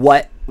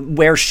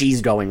where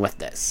she's going with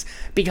this,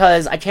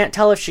 because I can't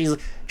tell if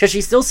because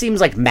she still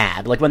seems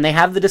mad. When they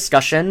have the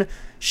discussion,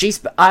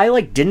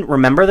 I didn't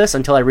remember this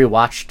until I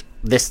rewatched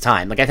this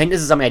time. I think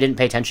this is something I didn't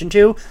pay attention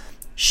to.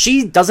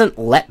 She doesn't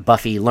let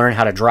Buffy learn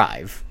how to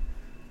drive.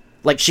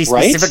 She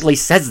specifically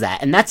says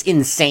that, and that's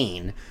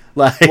insane.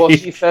 Well,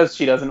 she says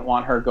she doesn't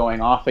want her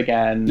going off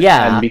again.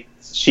 Yeah. And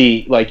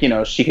she,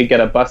 she could get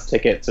a bus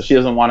ticket, so she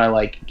doesn't want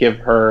to, give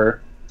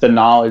her the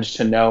knowledge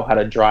to know how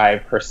to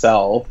drive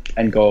herself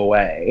and go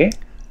away.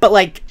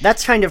 But,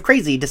 that's kind of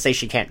crazy to say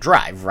she can't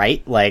drive,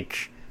 right?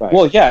 Right.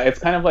 Well, yeah, it's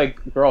kind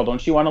of girl,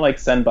 don't you want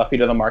to, send Buffy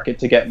to the market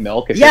to get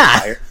milk if you're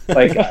tired?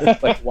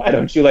 Why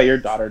don't you let your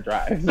daughter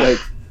drive?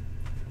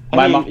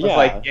 My mom was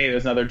hey,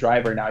 there's another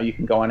driver now, you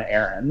can go on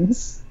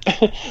errands.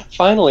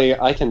 Finally,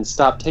 I can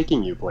stop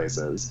taking you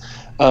places.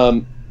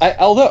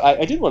 Although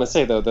I did want to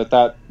say, though,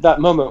 that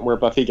moment where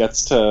Buffy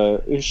gets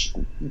to...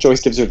 Joyce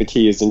gives her the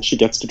keys and she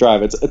gets to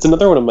drive. It's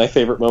another one of my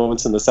favorite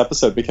moments in this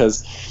episode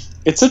because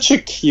it's such a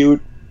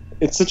cute,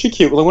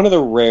 one of the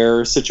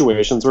rare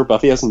situations where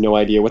Buffy has no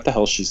idea what the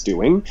hell she's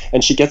doing,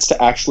 and she gets to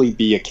actually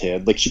be a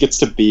kid. She gets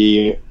to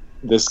be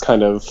this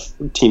kind of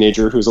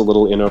teenager who's a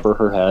little in over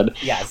her head.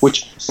 Yes.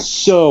 Which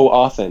so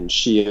often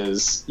she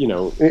is,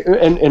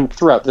 and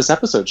throughout this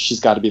episode,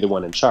 she's got to be the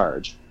one in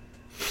charge.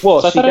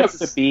 Well, so she gets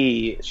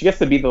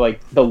to be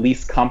the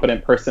least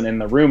competent person in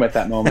the room at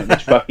that moment,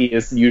 which Buffy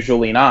is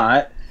usually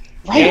not.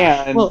 Right.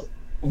 And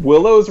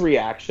Willow's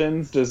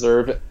reactions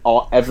deserve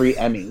every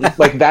Emmy.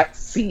 That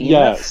scene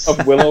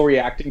of Willow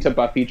reacting to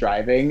Buffy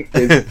driving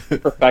is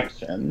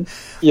perfection.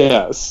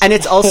 Yes. And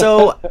it's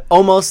also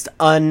almost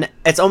you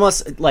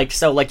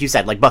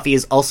said, Buffy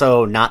is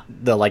also not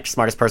the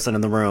smartest person in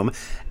the room.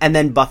 And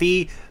then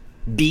Buffy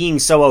being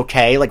so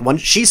okay, when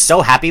she's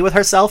so happy with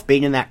herself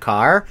being in that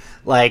car,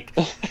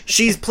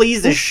 she's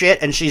pleased as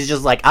shit, and she's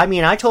just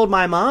I told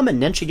my mom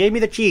and then she gave me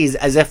the keys,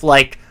 as if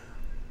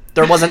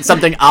there wasn't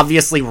something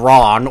obviously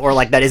wrong, or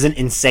that isn't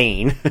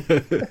insane.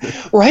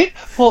 Right?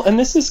 Well, and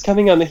this is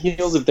coming on the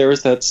heels of, there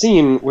is that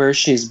scene where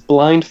she's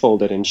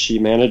blindfolded and she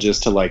manages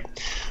to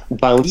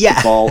bounce the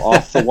ball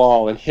off the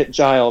wall and hit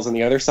Giles on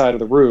the other side of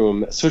the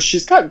room. So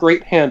she's got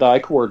great hand-eye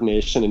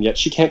coordination, and yet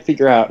she can't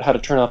figure out how to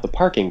turn off the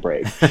parking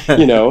brake.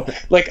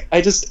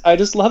 I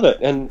just love it,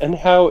 and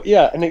how,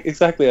 and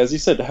exactly as you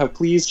said, how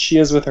pleased she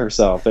is with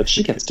herself that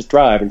she gets to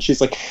drive, and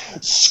she's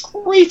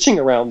screeching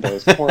around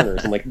those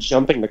corners and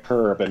jumping the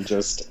curb, and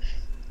just,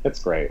 it's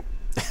great.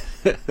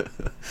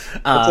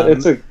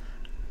 It's a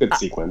good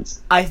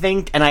sequence. I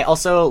think, and I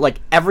also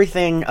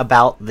everything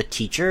about the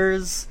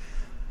teachers,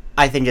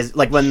 I think, is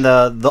when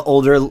the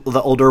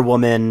older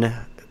woman,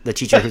 the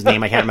teacher whose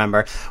name I can't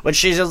remember, when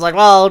she's just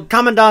well,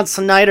 Commandant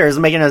Snyder is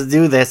making us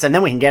do this, and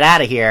then we can get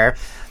out of here.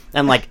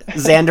 And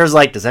Xander's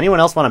does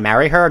anyone else want to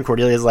marry her? And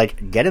Cordelia's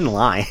get in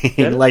line.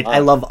 I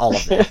love all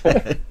of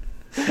it.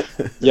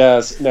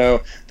 Yes,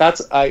 no,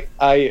 that's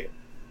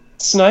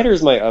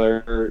Snyder's my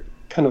other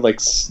kind of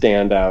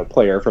standout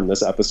player from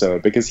this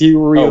episode, because he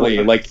really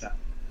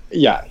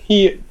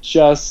he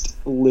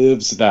just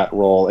lives that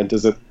role and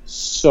does it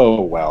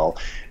so well,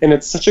 and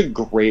it's such a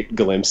great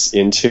glimpse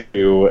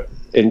into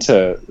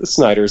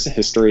Snyder's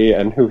history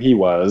and who he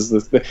was.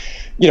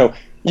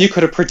 You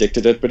could have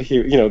predicted it, but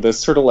he, this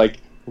sort of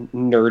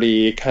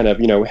nerdy kind of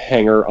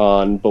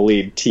hanger-on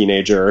bullied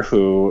teenager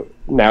who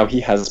now he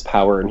has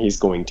power and he's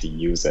going to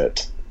use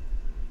it.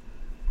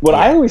 What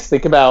I always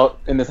think about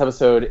in this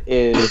episode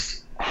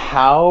is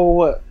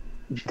how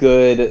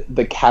good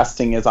the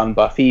casting is on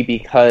Buffy,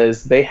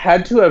 because they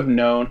had to have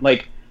known,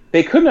 like,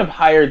 they couldn't have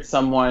hired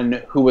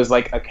someone who was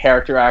like a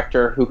character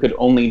actor who could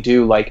only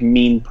do like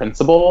mean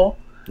principal.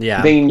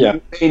 Yeah. They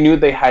knew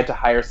they had to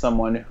hire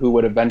someone who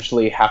would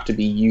eventually have to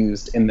be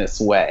used in this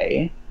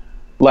way.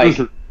 Like,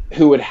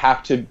 who would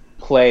have to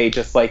play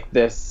just like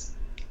this.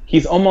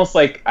 He's almost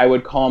like, I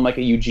would call him like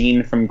a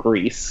Eugene from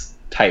Grease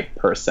type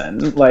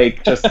person.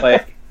 Like, just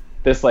like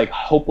this like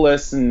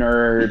hopeless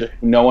nerd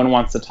who no one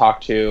wants to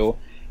talk to,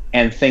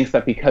 and thinks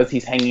that because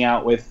he's hanging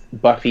out with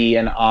Buffy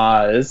and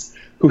Oz,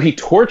 who he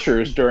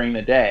tortures during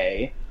the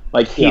day,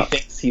 like, he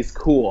thinks he's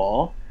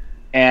cool.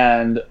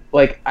 And,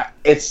 like,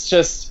 it's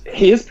just,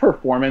 his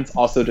performance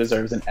also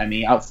deserves an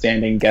Emmy,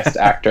 outstanding guest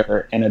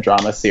actor in a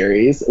drama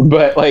series.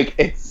 But, like,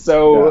 it's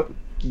so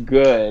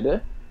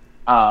good.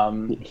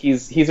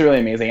 He's really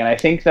amazing. And I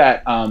think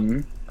that,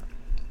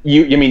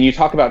 you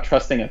talk about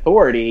trusting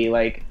authority,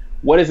 like,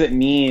 what does it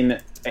mean?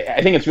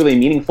 I think it's really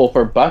meaningful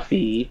for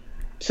Buffy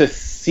to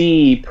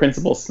see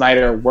Principal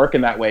Snyder work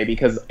in that way,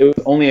 because it was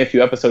only a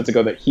few episodes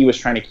ago that he was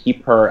trying to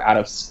keep her out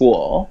of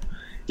school.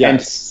 Yes. And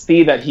to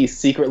see that he's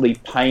secretly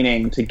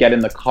pining to get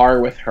in the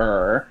car with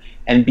her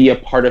and be a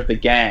part of the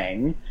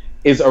gang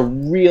is a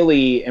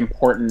really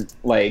important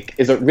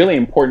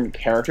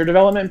character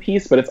development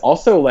piece. But it's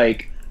also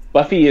like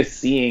Buffy is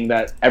seeing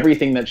that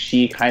everything that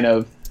she kind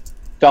of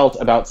felt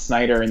about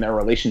Snyder and their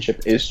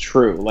relationship is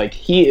true. Like,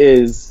 he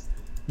is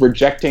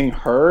rejecting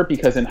her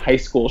because in high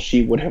school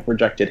she would have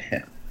rejected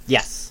him.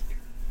 Yes.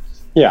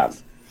 Yeah.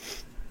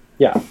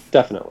 Yeah,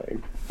 definitely.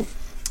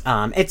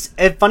 It's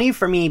funny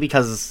for me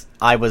because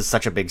I was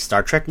such a big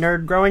Star Trek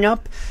nerd growing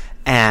up,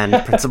 and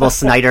Principal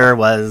Snyder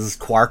was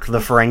Quark, the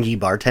Ferengi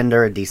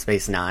bartender at Deep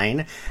Space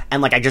Nine,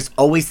 and like I just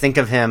always think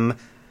of him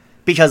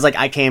because like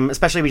I came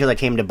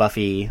to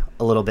Buffy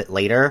a little bit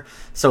later,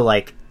 so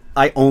like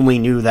I only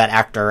knew that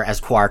actor as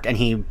Quark, and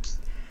he's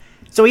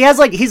a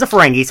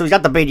Ferengi, so he's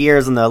got the big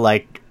ears and the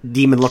like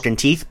demon looking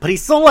teeth, but he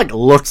still like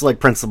looks like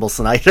Principal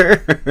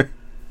Snyder.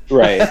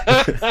 Right.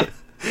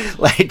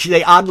 Like,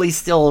 they oddly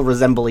still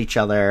resemble each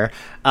other.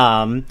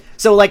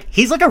 So, like,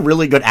 he's, like, a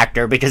really good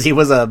actor because he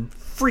was a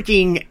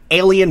freaking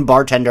alien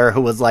bartender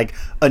who was, like,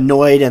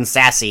 annoyed and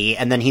sassy,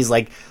 and then he's,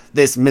 like,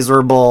 this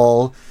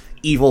miserable,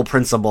 evil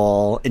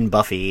principal in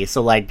Buffy.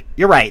 So, like,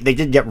 you're right, they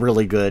did get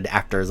really good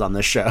actors on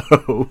this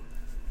show.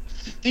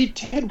 They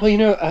did.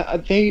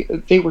 Well,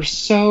 they were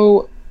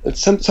so...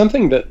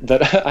 something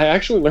that I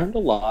actually learned a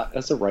lot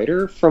as a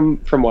writer from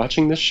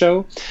watching this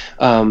show.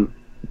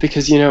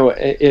 Because,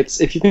 it's,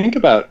 if you think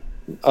about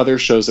other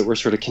shows that were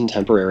sort of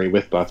contemporary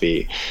with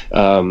Buffy,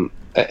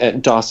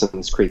 at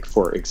Dawson's Creek,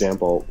 for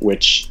example,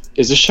 which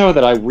is a show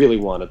that I really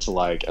wanted to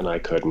like and I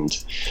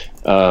couldn't.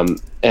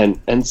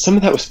 And some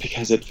of that was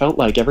because it felt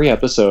like every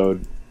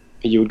episode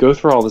you would go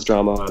through all this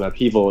drama and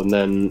upheaval, and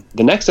then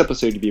the next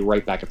episode you'd be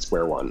right back at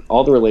square one.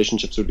 All the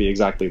relationships would be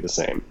exactly the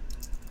same.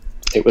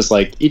 It was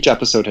like each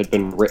episode had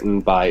been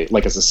written by,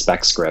 like, as a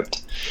spec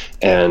script,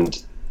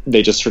 and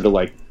they just sort of,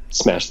 like,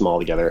 smash them all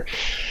together.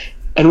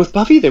 And with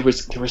Buffy, there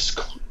was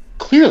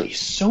clearly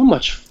so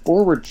much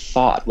forward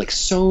thought, like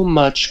so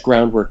much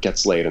groundwork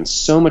gets laid and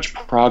so much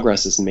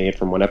progress is made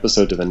from one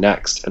episode to the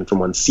next and from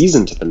one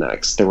season to the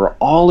next. There were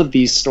all of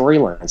these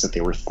storylines that they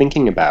were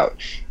thinking about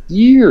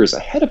years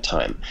ahead of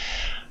time.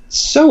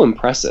 So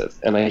impressive.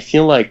 And I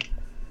feel like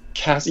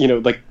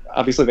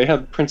obviously they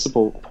had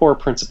poor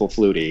Principal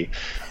Flutie,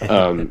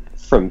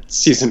 from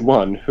season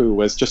one, who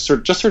was just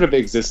sort of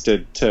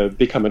existed to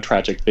become a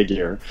tragic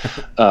figure,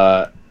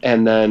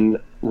 and then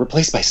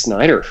replaced by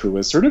Snyder, who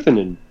was sort of an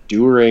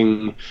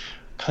enduring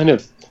kind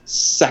of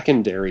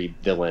secondary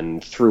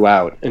villain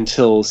throughout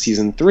until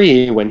season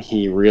 3, when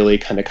he really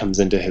kind of comes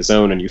into his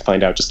own, and you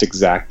find out just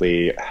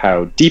exactly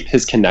how deep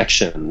his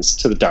connections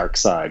to the dark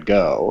side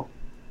go.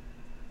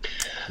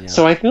 Yeah.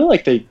 So I feel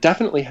like they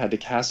definitely had to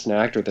cast an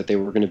actor that they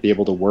were going to be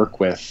able to work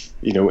with,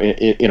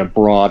 in a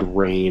broad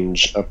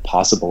range of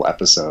possible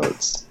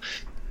episodes.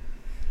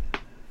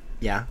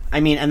 Yeah,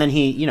 I mean, and then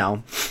he,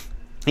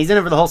 he's in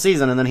it for the whole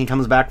season, and then he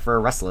comes back for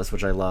Restless,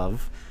 which I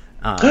love.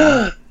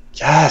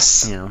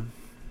 Yes.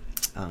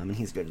 And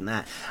he's good in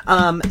that.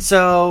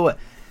 So,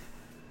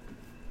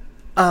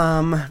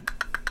 I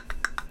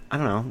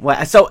don't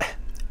know. So,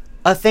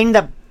 a thing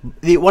that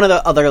one of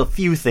the other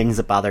few things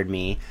that bothered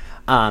me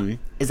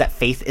is that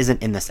Faith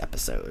isn't in this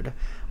episode.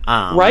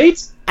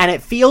 Right? And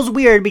it feels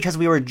weird because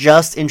we were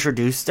just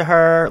introduced to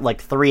her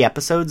like 3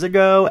 episodes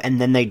ago,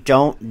 and then they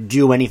don't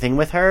do anything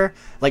with her.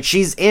 Like,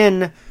 she's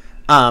in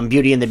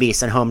Beauty and the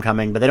Beast and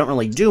Homecoming, but they don't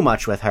really do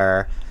much with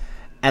her.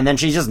 And then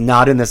she's just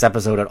not in this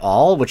episode at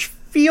all, which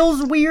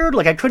feels weird.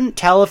 Like, I couldn't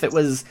tell if it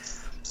was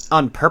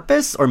on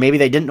purpose or maybe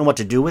they didn't know what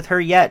to do with her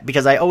yet,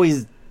 because I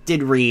always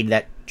did read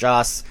that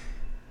Joss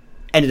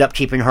ended up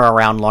keeping her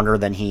around longer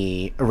than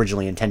he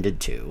originally intended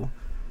to.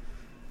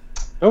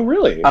 Oh,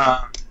 really?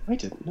 I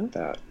didn't know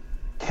that.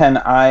 Can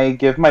I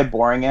give my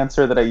boring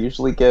answer that I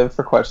usually give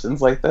for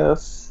questions like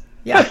this?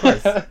 Yeah, of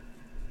course.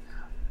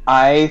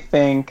 I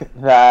think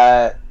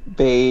that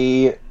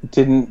they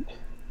didn't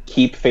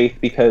keep Faith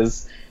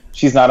because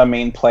she's not a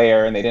main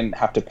player and they didn't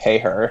have to pay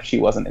her if she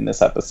wasn't in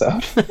this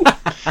episode.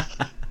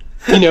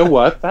 You know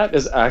what? That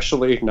is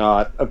actually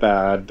not a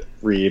bad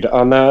read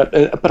on that.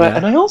 But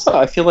Yeah.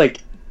 I feel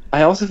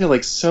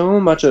like so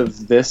much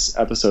of this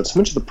episode, so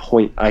much of the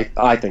point,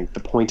 I think the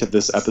point of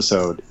this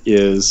episode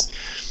is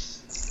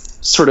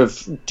sort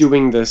of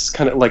doing this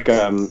kind of like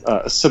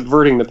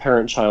subverting the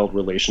parent-child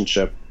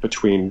relationship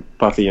between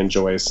Buffy and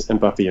Joyce and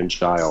Buffy and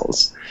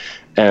Giles.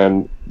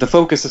 And the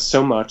focus is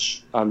so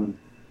much on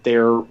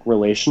their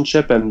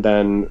relationship, and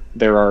then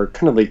there are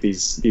kind of like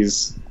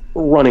these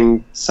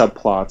running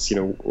subplots,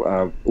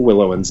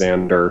 Willow and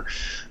Xander,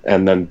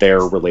 and then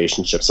their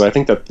relationship. So I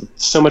think that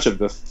so much of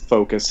the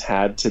focus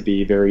had to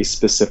be very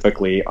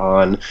specifically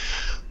on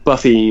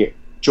Buffy,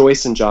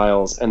 Joyce, and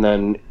Giles, and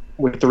then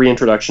with the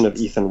reintroduction of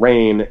Ethan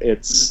Rayne,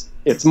 it's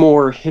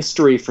more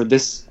history for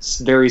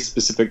this very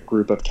specific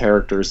group of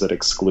characters that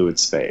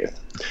excludes Faith.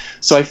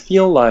 So I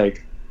feel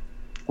like,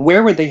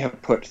 where would they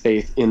have put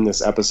Faith in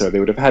this episode? They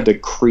would have had to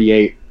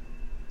create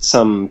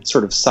some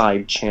sort of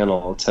side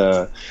channel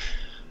to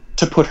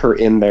put her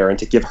in there and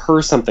to give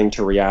her something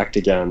to react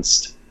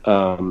against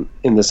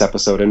in this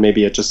episode, and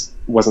maybe it just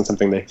wasn't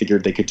something they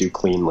figured they could do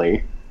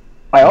cleanly.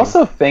 I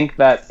also think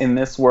that in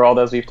this world,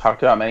 as we've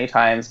talked about many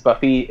times,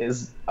 Buffy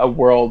is a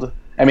world...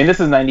 I mean, this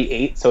is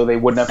 98, so they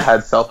wouldn't have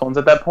had cell phones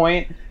at that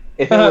point.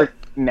 If it were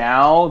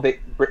now,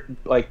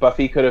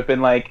 Buffy could have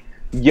been like,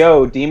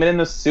 yo, demon in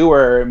the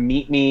sewer,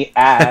 meet me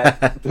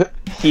at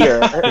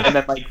here, and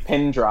then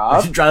pin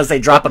drop. Trying to say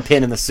drop a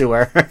pin in the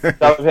sewer.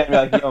 Drop a pin and be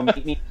like, yo,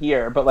 meet me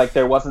here. But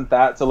there wasn't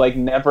that, so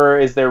never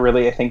is there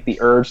really, I think, the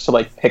urge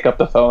to pick up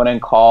the phone and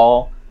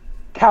call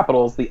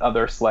Capital's the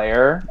other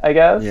Slayer, I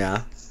guess.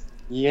 Yeah.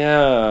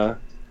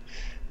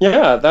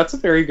 Yeah, that's a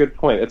very good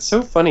point. It's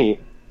so funny.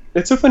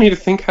 It's so funny to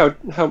think how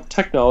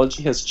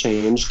technology has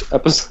changed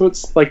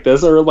episodes like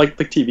this, or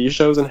the TV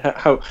shows, and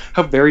how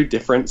very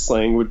different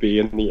slang would be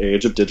in the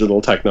age of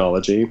digital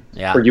technology.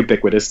 Yeah. Or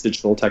ubiquitous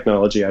digital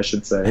technology, I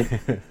should say.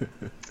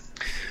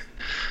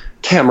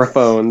 Camera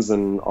phones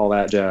and all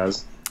that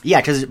jazz. Yeah,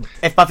 because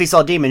if Buffy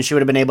saw a demon, she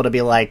would have been able to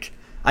be like,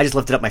 I just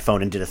lifted up my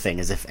phone and did a thing,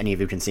 as if any of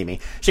you can see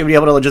me. She would be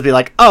able to just be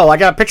like, oh, I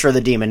got a picture of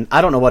the demon.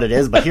 I don't know what it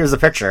is, but here's a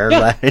picture.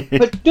 Yeah,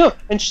 but no,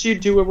 and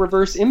she'd do a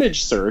reverse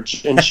image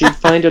search, and she'd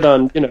find it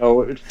on,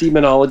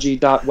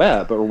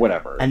 demonology.web or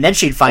whatever. And then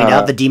she'd find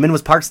out the demon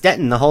was Parks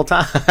Denton the whole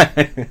time.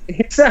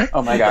 Exactly.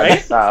 Oh my god, Right?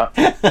 stop.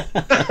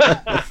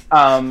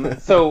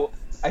 So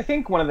I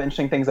think one of the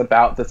interesting things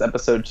about this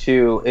episode,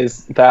 too,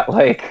 is that,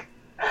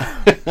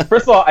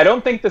 first of all, I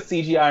don't think the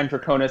CGI on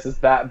Draconis is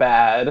that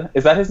bad.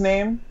 Is that his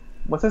name?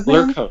 What's his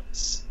name?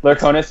 Lurkonis.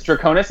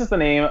 Draconis is the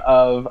name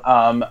of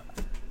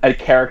a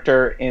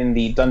character in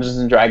the Dungeons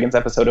and Dragons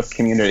episode of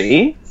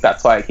Community.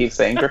 That's why I keep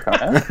saying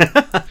Draconis.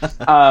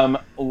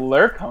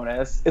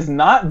 Lurkonis is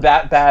not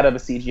that bad of a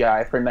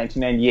CGI for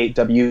 1998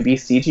 WB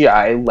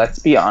CGI, let's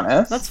be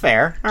honest. That's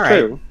fair. All right.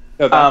 True.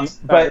 No,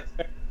 But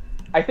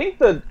I think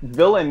the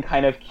villain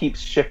kind of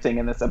keeps shifting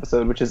in this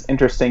episode, which is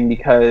interesting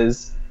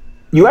because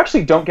you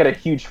actually don't get a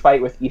huge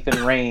fight with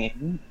Ethan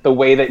Rayne the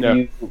way that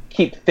you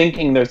keep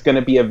thinking there's going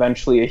to be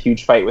eventually a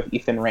huge fight with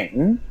Ethan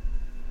Rayne.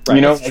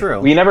 Right, that's true.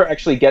 We never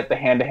actually get the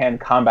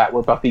hand-to-hand combat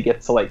where Buffy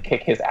gets to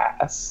kick his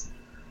ass.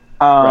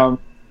 Right.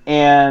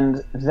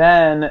 And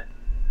then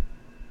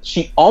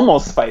she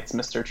almost fights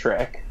Mr.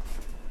 Trick,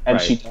 and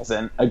Right. she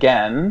doesn't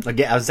again.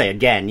 Again, I would say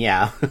again,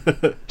 yeah.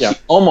 Yeah. She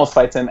almost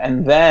fights him,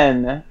 and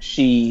then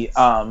she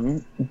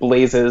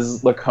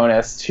blazes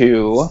Laconis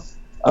to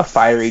a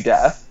fiery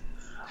death.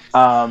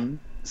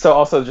 So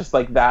also just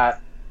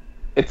that,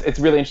 it's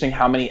really interesting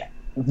how many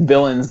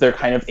villains they're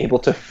kind of able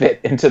to fit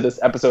into this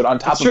episode on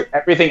top of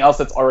everything else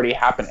that's already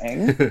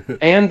happening.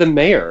 And the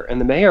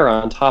mayor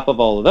on top of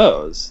all of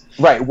those.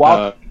 Right,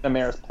 while keeping the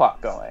mayor's plot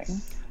going.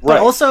 But Right.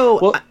 also,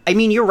 Well- I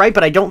mean, you're right,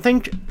 but I don't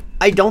think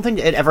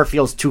it ever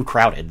feels too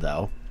crowded,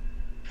 though.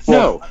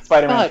 No,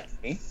 Spider-Man but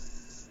 3.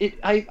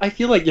 I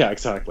feel like, yeah,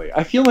 exactly.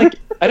 I feel like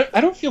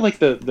I don't feel like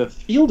the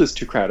field is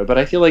too crowded, but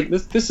I feel like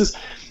this is,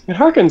 it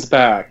harkens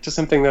back to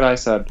something that I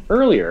said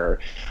earlier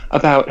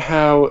about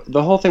how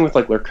the whole thing with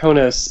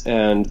Lurkonis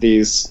and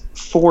these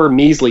 4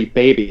 measly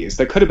babies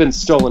that could have been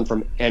stolen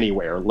from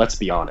anywhere, let's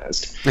be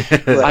honest.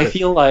 I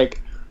feel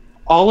like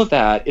all of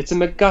that, it's a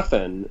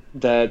MacGuffin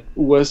that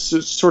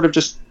was sort of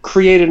just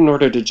created in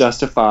order to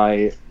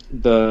justify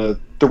the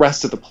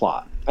rest of the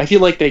plot. I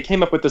feel like they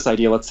came up with this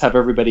idea, let's have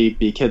everybody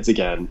be kids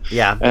again.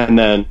 Yeah. And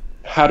then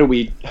how do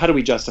we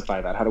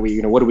justify that? How do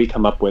we, what do we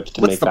come up with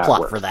to What's make the that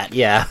plot work? for that?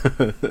 Yeah.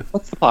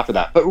 What's the plot for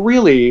that? But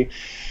really,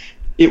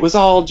 it was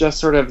all just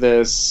sort of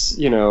this,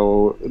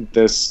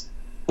 this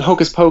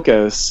hocus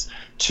pocus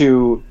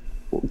to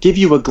give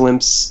you a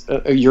glimpse,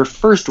 your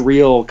first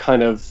real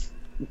kind of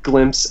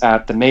glimpse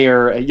at the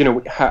mayor.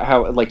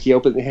 How he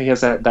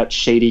has that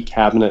shady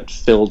cabinet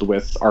filled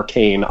with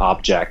arcane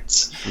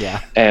objects.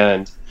 Yeah.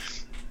 And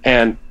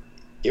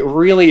it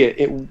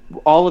really,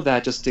 all of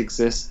that just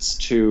exists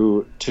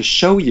to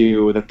show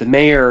you that the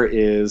mayor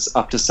is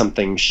up to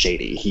something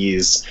shady.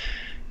 He's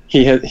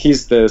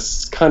he's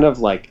this kind of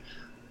like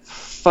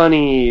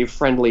funny,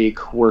 friendly,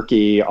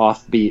 quirky,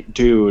 offbeat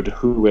dude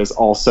who is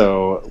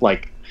also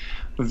like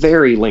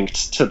very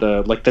linked to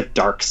the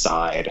dark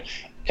side.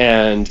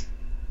 And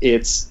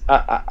it's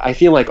I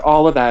feel like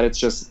all of that,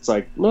 it's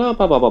like blah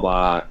blah blah blah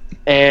blah,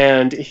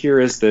 and here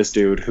is this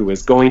dude who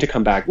is going to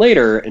come back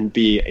later and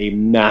be a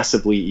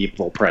massively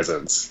evil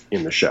presence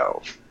in the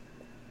show.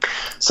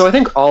 So I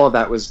think all of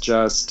that was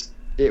just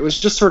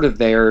sort of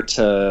there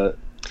to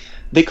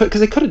they could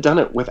have done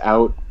it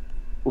without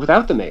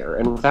the mayor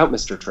and without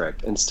Mr.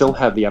 Trick and still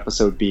have the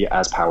episode be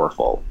as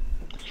powerful.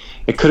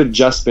 It could have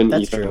just been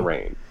That's Ethan true. and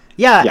Rain.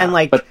 Yeah, and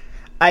like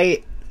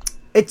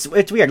It's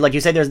weird. Like you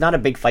said, there's not a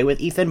big fight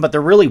with Ethan, but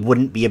there really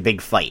wouldn't be a big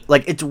fight.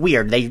 Like, it's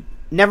weird. They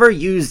never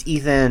use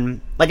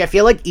Ethan. Like, I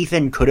feel like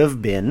Ethan could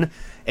have been,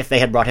 if they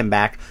had brought him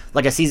back,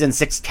 like a season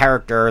 6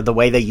 character, the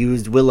way they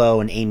used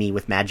Willow and Amy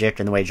with magic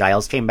and the way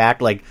Giles came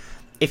back. Like,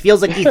 it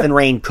feels like Ethan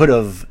Rain could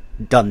have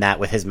done that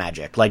with his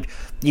magic. Like,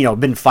 you know,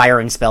 been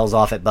firing spells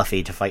off at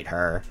Buffy to fight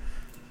her.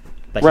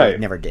 But he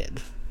never did.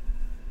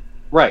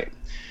 Right.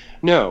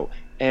 No.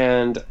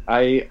 And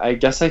I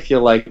guess I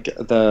feel like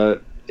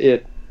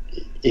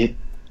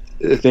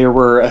there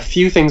were a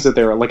few things that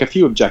they were like a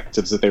few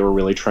objectives that they were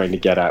really trying to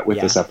get at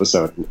with this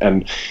episode,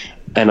 and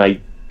I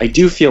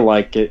do feel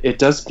like it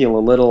does feel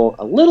a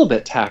little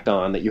bit tacked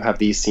on that you have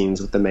these scenes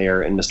with the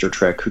mayor and Mr.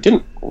 Trick who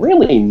didn't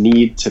really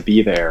need to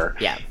be there,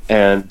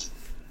 and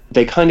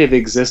they kind of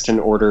exist in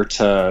order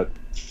to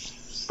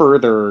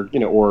further, you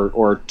know,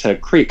 or to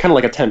create kind of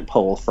like a tent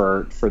pole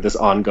for this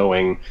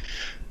ongoing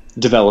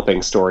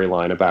developing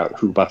storyline about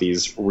who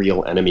Buffy's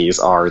real enemies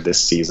are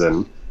this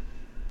season.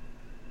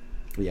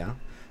 Yeah.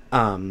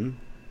 I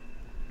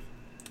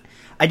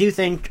do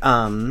think,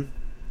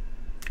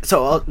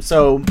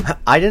 so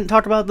I didn't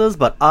talk about this,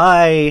 but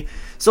I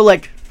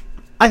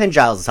think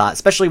Giles is hot,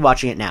 especially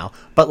watching it now,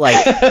 but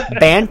like,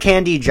 Band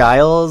Candy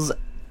Giles,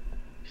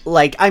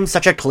 like, I'm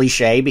such a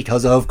cliche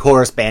because of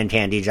course Band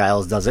Candy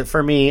Giles does it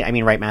for me. I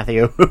mean, right,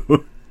 Matthew?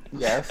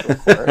 Yes,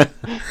 of course.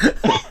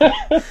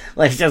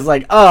 Like, just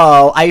like,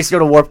 oh, I used to go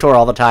to Warped Tour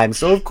all the time,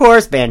 so of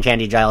course Band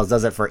Candy Giles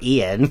does it for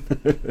Ian.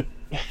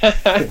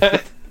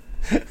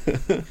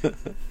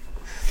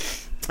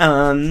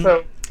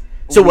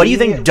 So what do you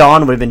think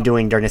Dawn would have been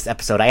doing during this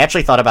episode? I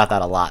actually thought about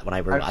that a lot when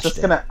I rewatched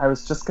it. I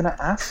was just gonna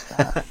ask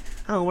that.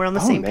 Oh, we're on the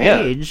same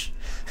page.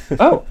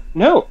 Oh,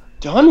 no.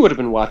 Dawn would have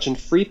been watching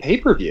free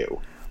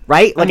pay-per-view.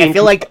 Right? Like, I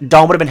feel like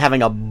Dawn would have been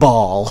having a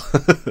ball.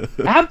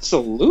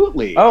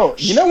 Absolutely. Oh,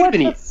 you know what?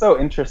 That's so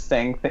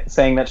interesting,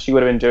 saying that she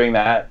would have been doing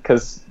that,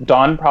 because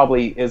Dawn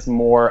probably is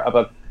more of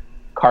a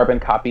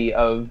carbon copy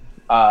of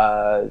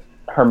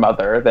her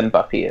mother than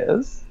Buffy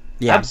is.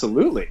 Yeah.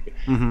 Absolutely.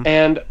 Mm-hmm.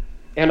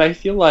 And I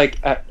feel like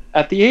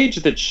at the age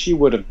that she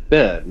would have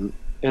been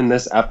in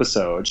this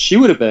episode, she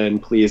would have been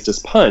pleased as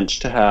punch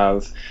to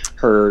have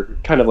her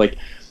kind of like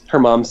her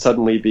mom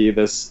suddenly be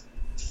this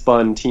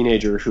fun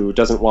teenager who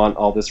doesn't want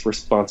all this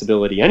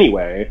responsibility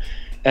anyway.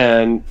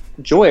 And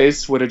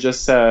Joyce would have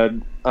just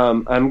said,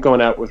 I'm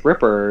going out with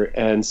Ripper,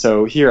 and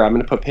so here, I'm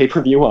going to put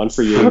pay-per-view on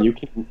for you, and you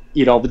can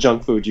eat all the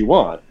junk food you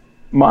want.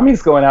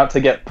 Mommy's going out to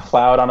get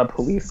plowed on a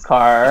police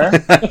car.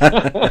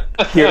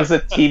 Here's a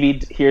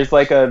TV. Here's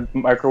like a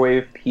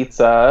microwave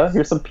pizza.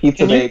 Here's some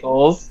pizza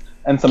bagels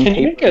and some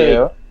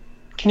pay-per-view.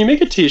 Can you make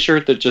a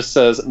T-shirt that just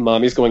says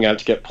 "Mommy's going out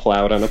to get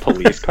plowed on a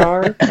police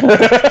car"?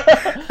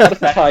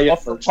 That's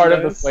also part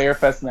of the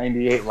Slayerfest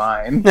 '98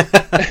 line.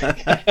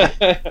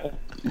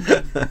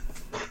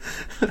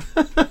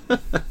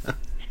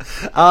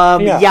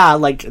 Yeah,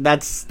 like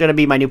that's gonna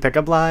be my new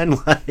pickup line.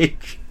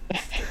 Like.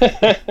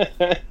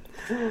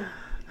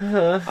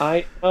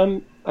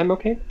 I'm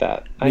okay with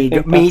that.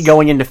 Me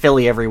going into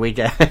Philly every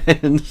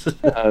weekend.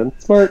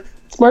 Smart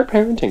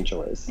parenting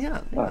choice. Yeah.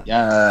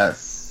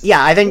 Yes.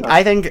 Yeah, I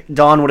think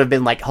Dawn would have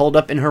been like holed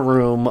up in her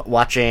room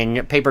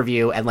watching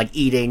pay-per-view and like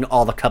eating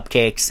all the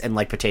cupcakes and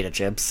like potato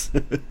chips.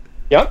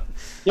 Yep.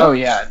 Oh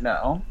yeah,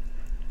 no.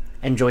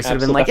 And Joyce would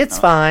have been like, "It's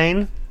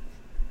fine."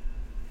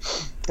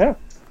 Yeah.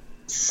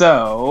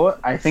 So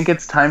I think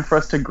it's time for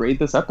us to grade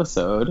this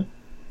episode.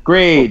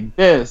 Grade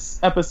this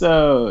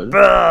episode.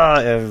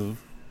 That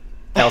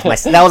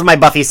was my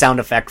Buffy sound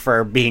effect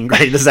for being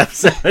great this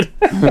episode.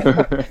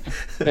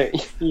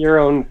 Your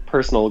own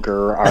personal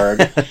grr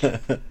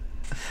arg.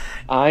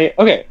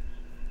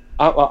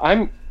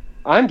 Well,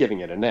 I'm giving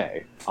it an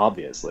A,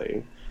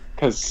 obviously,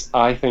 because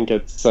I think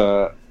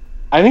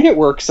it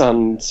works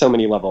on so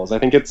many levels. I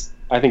think it's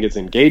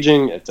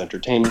engaging, it's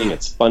entertaining,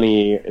 it's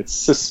funny, it's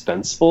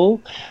suspenseful,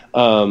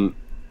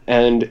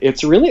 and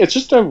it's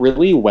just a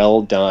really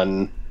well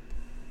done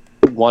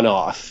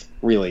one-off,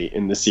 really,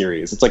 in the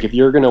series. It's like if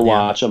you're gonna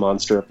watch a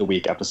Monster of the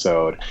Week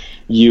episode,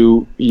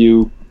 you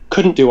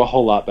couldn't do a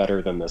whole lot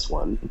better than this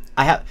one.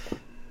 I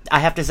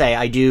have to say,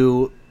 I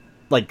do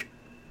like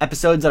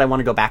episodes that I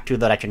want to go back to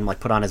that I can like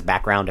put on as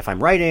background if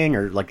I'm writing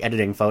or like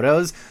editing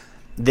photos.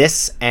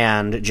 This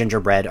and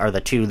Gingerbread are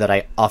the two that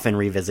I often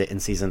revisit in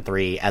season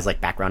 3 as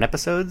like background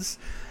episodes.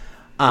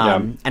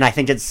 And I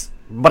think it's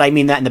But I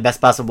mean that in the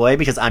best possible way,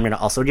 because I'm going to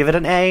also give it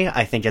an A.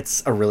 I think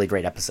it's a really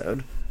great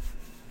episode.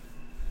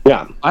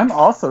 Yeah. I'm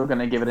also going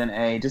to give it an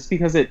A, just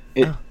because it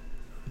Oh.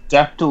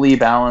 deftly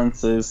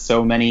balances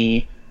so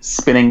many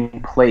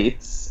spinning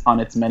plates on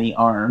its many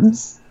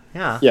arms.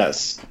 Yeah.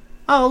 Yes.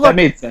 Oh, look. That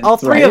made sense, all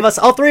three right?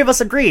 of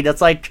us agreed.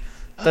 It's like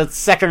the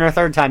second or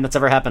third time that's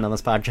ever happened on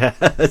this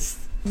podcast.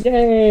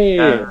 Yay!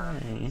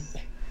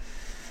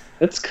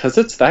 It's because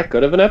it's that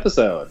good of an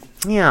episode.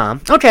 Yeah.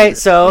 Okay,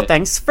 so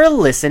thanks for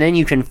listening.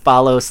 You can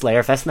follow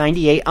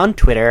SlayerFest98 on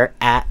Twitter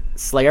at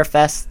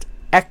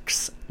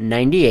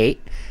SlayerFestX98.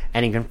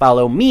 And you can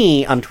follow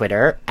me on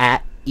Twitter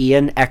at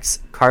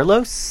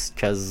IanXCarlos,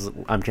 because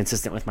I'm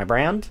consistent with my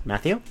brand.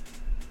 Matthew?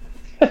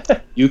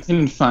 You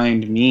can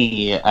find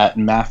me at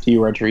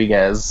Matthew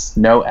Rodriguez.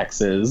 No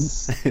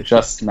X's,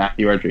 just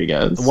Matthew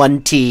Rodriguez.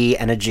 1 T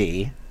and a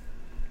G.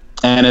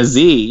 And a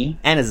Z.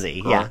 And a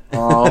Z, yeah.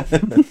 Oh.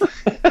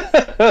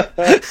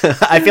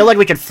 I feel like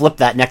we could flip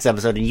that next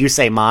episode and you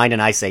say mine and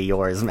I say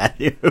yours,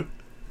 Matthew.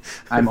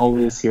 I'm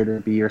always here to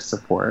be your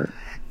support.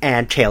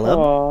 And Caleb.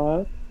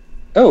 Aww.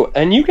 Oh,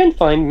 and you can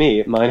find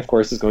me. Mine, of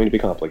course, is going to be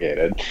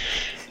complicated.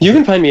 You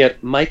can find me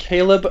at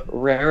mycaleb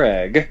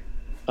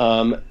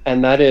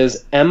and that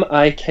is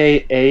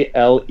MIKALEB,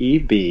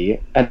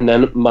 and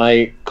then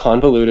my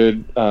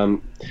convoluted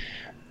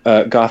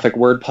Gothic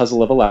word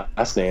puzzle of a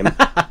last name,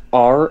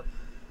 ROEHRIG.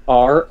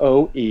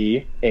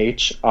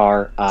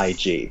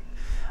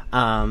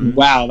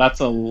 Wow,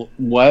 that's a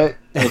what?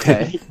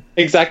 Okay.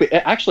 Exactly.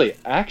 Actually.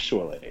 Ooh,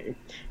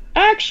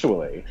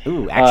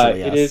 actually,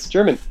 yes. It is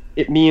German.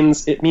 It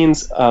means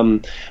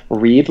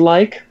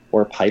reed-like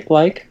or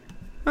pipe-like.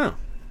 Oh.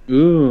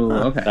 Ooh,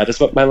 okay. That is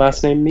what my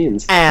last name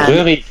means. And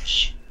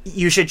Röhrig.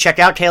 you should check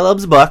out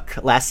Caleb's book,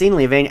 Last Seen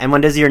Leaving, and when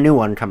does your new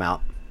one come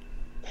out?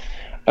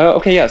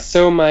 Okay, yeah.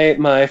 So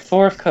my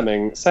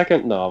forthcoming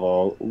second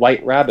novel,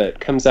 White Rabbit,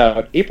 comes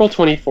out April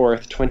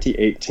 24th,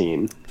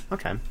 2018.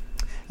 Okay.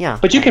 Yeah.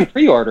 But you can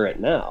pre-order it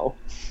now.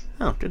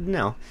 Oh, good to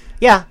know.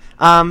 Yeah,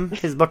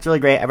 his book's really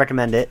great. I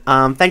recommend it.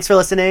 Thanks for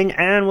listening,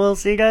 and we'll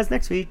see you guys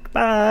next week.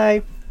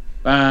 Bye!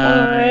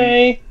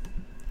 Bye. Bye.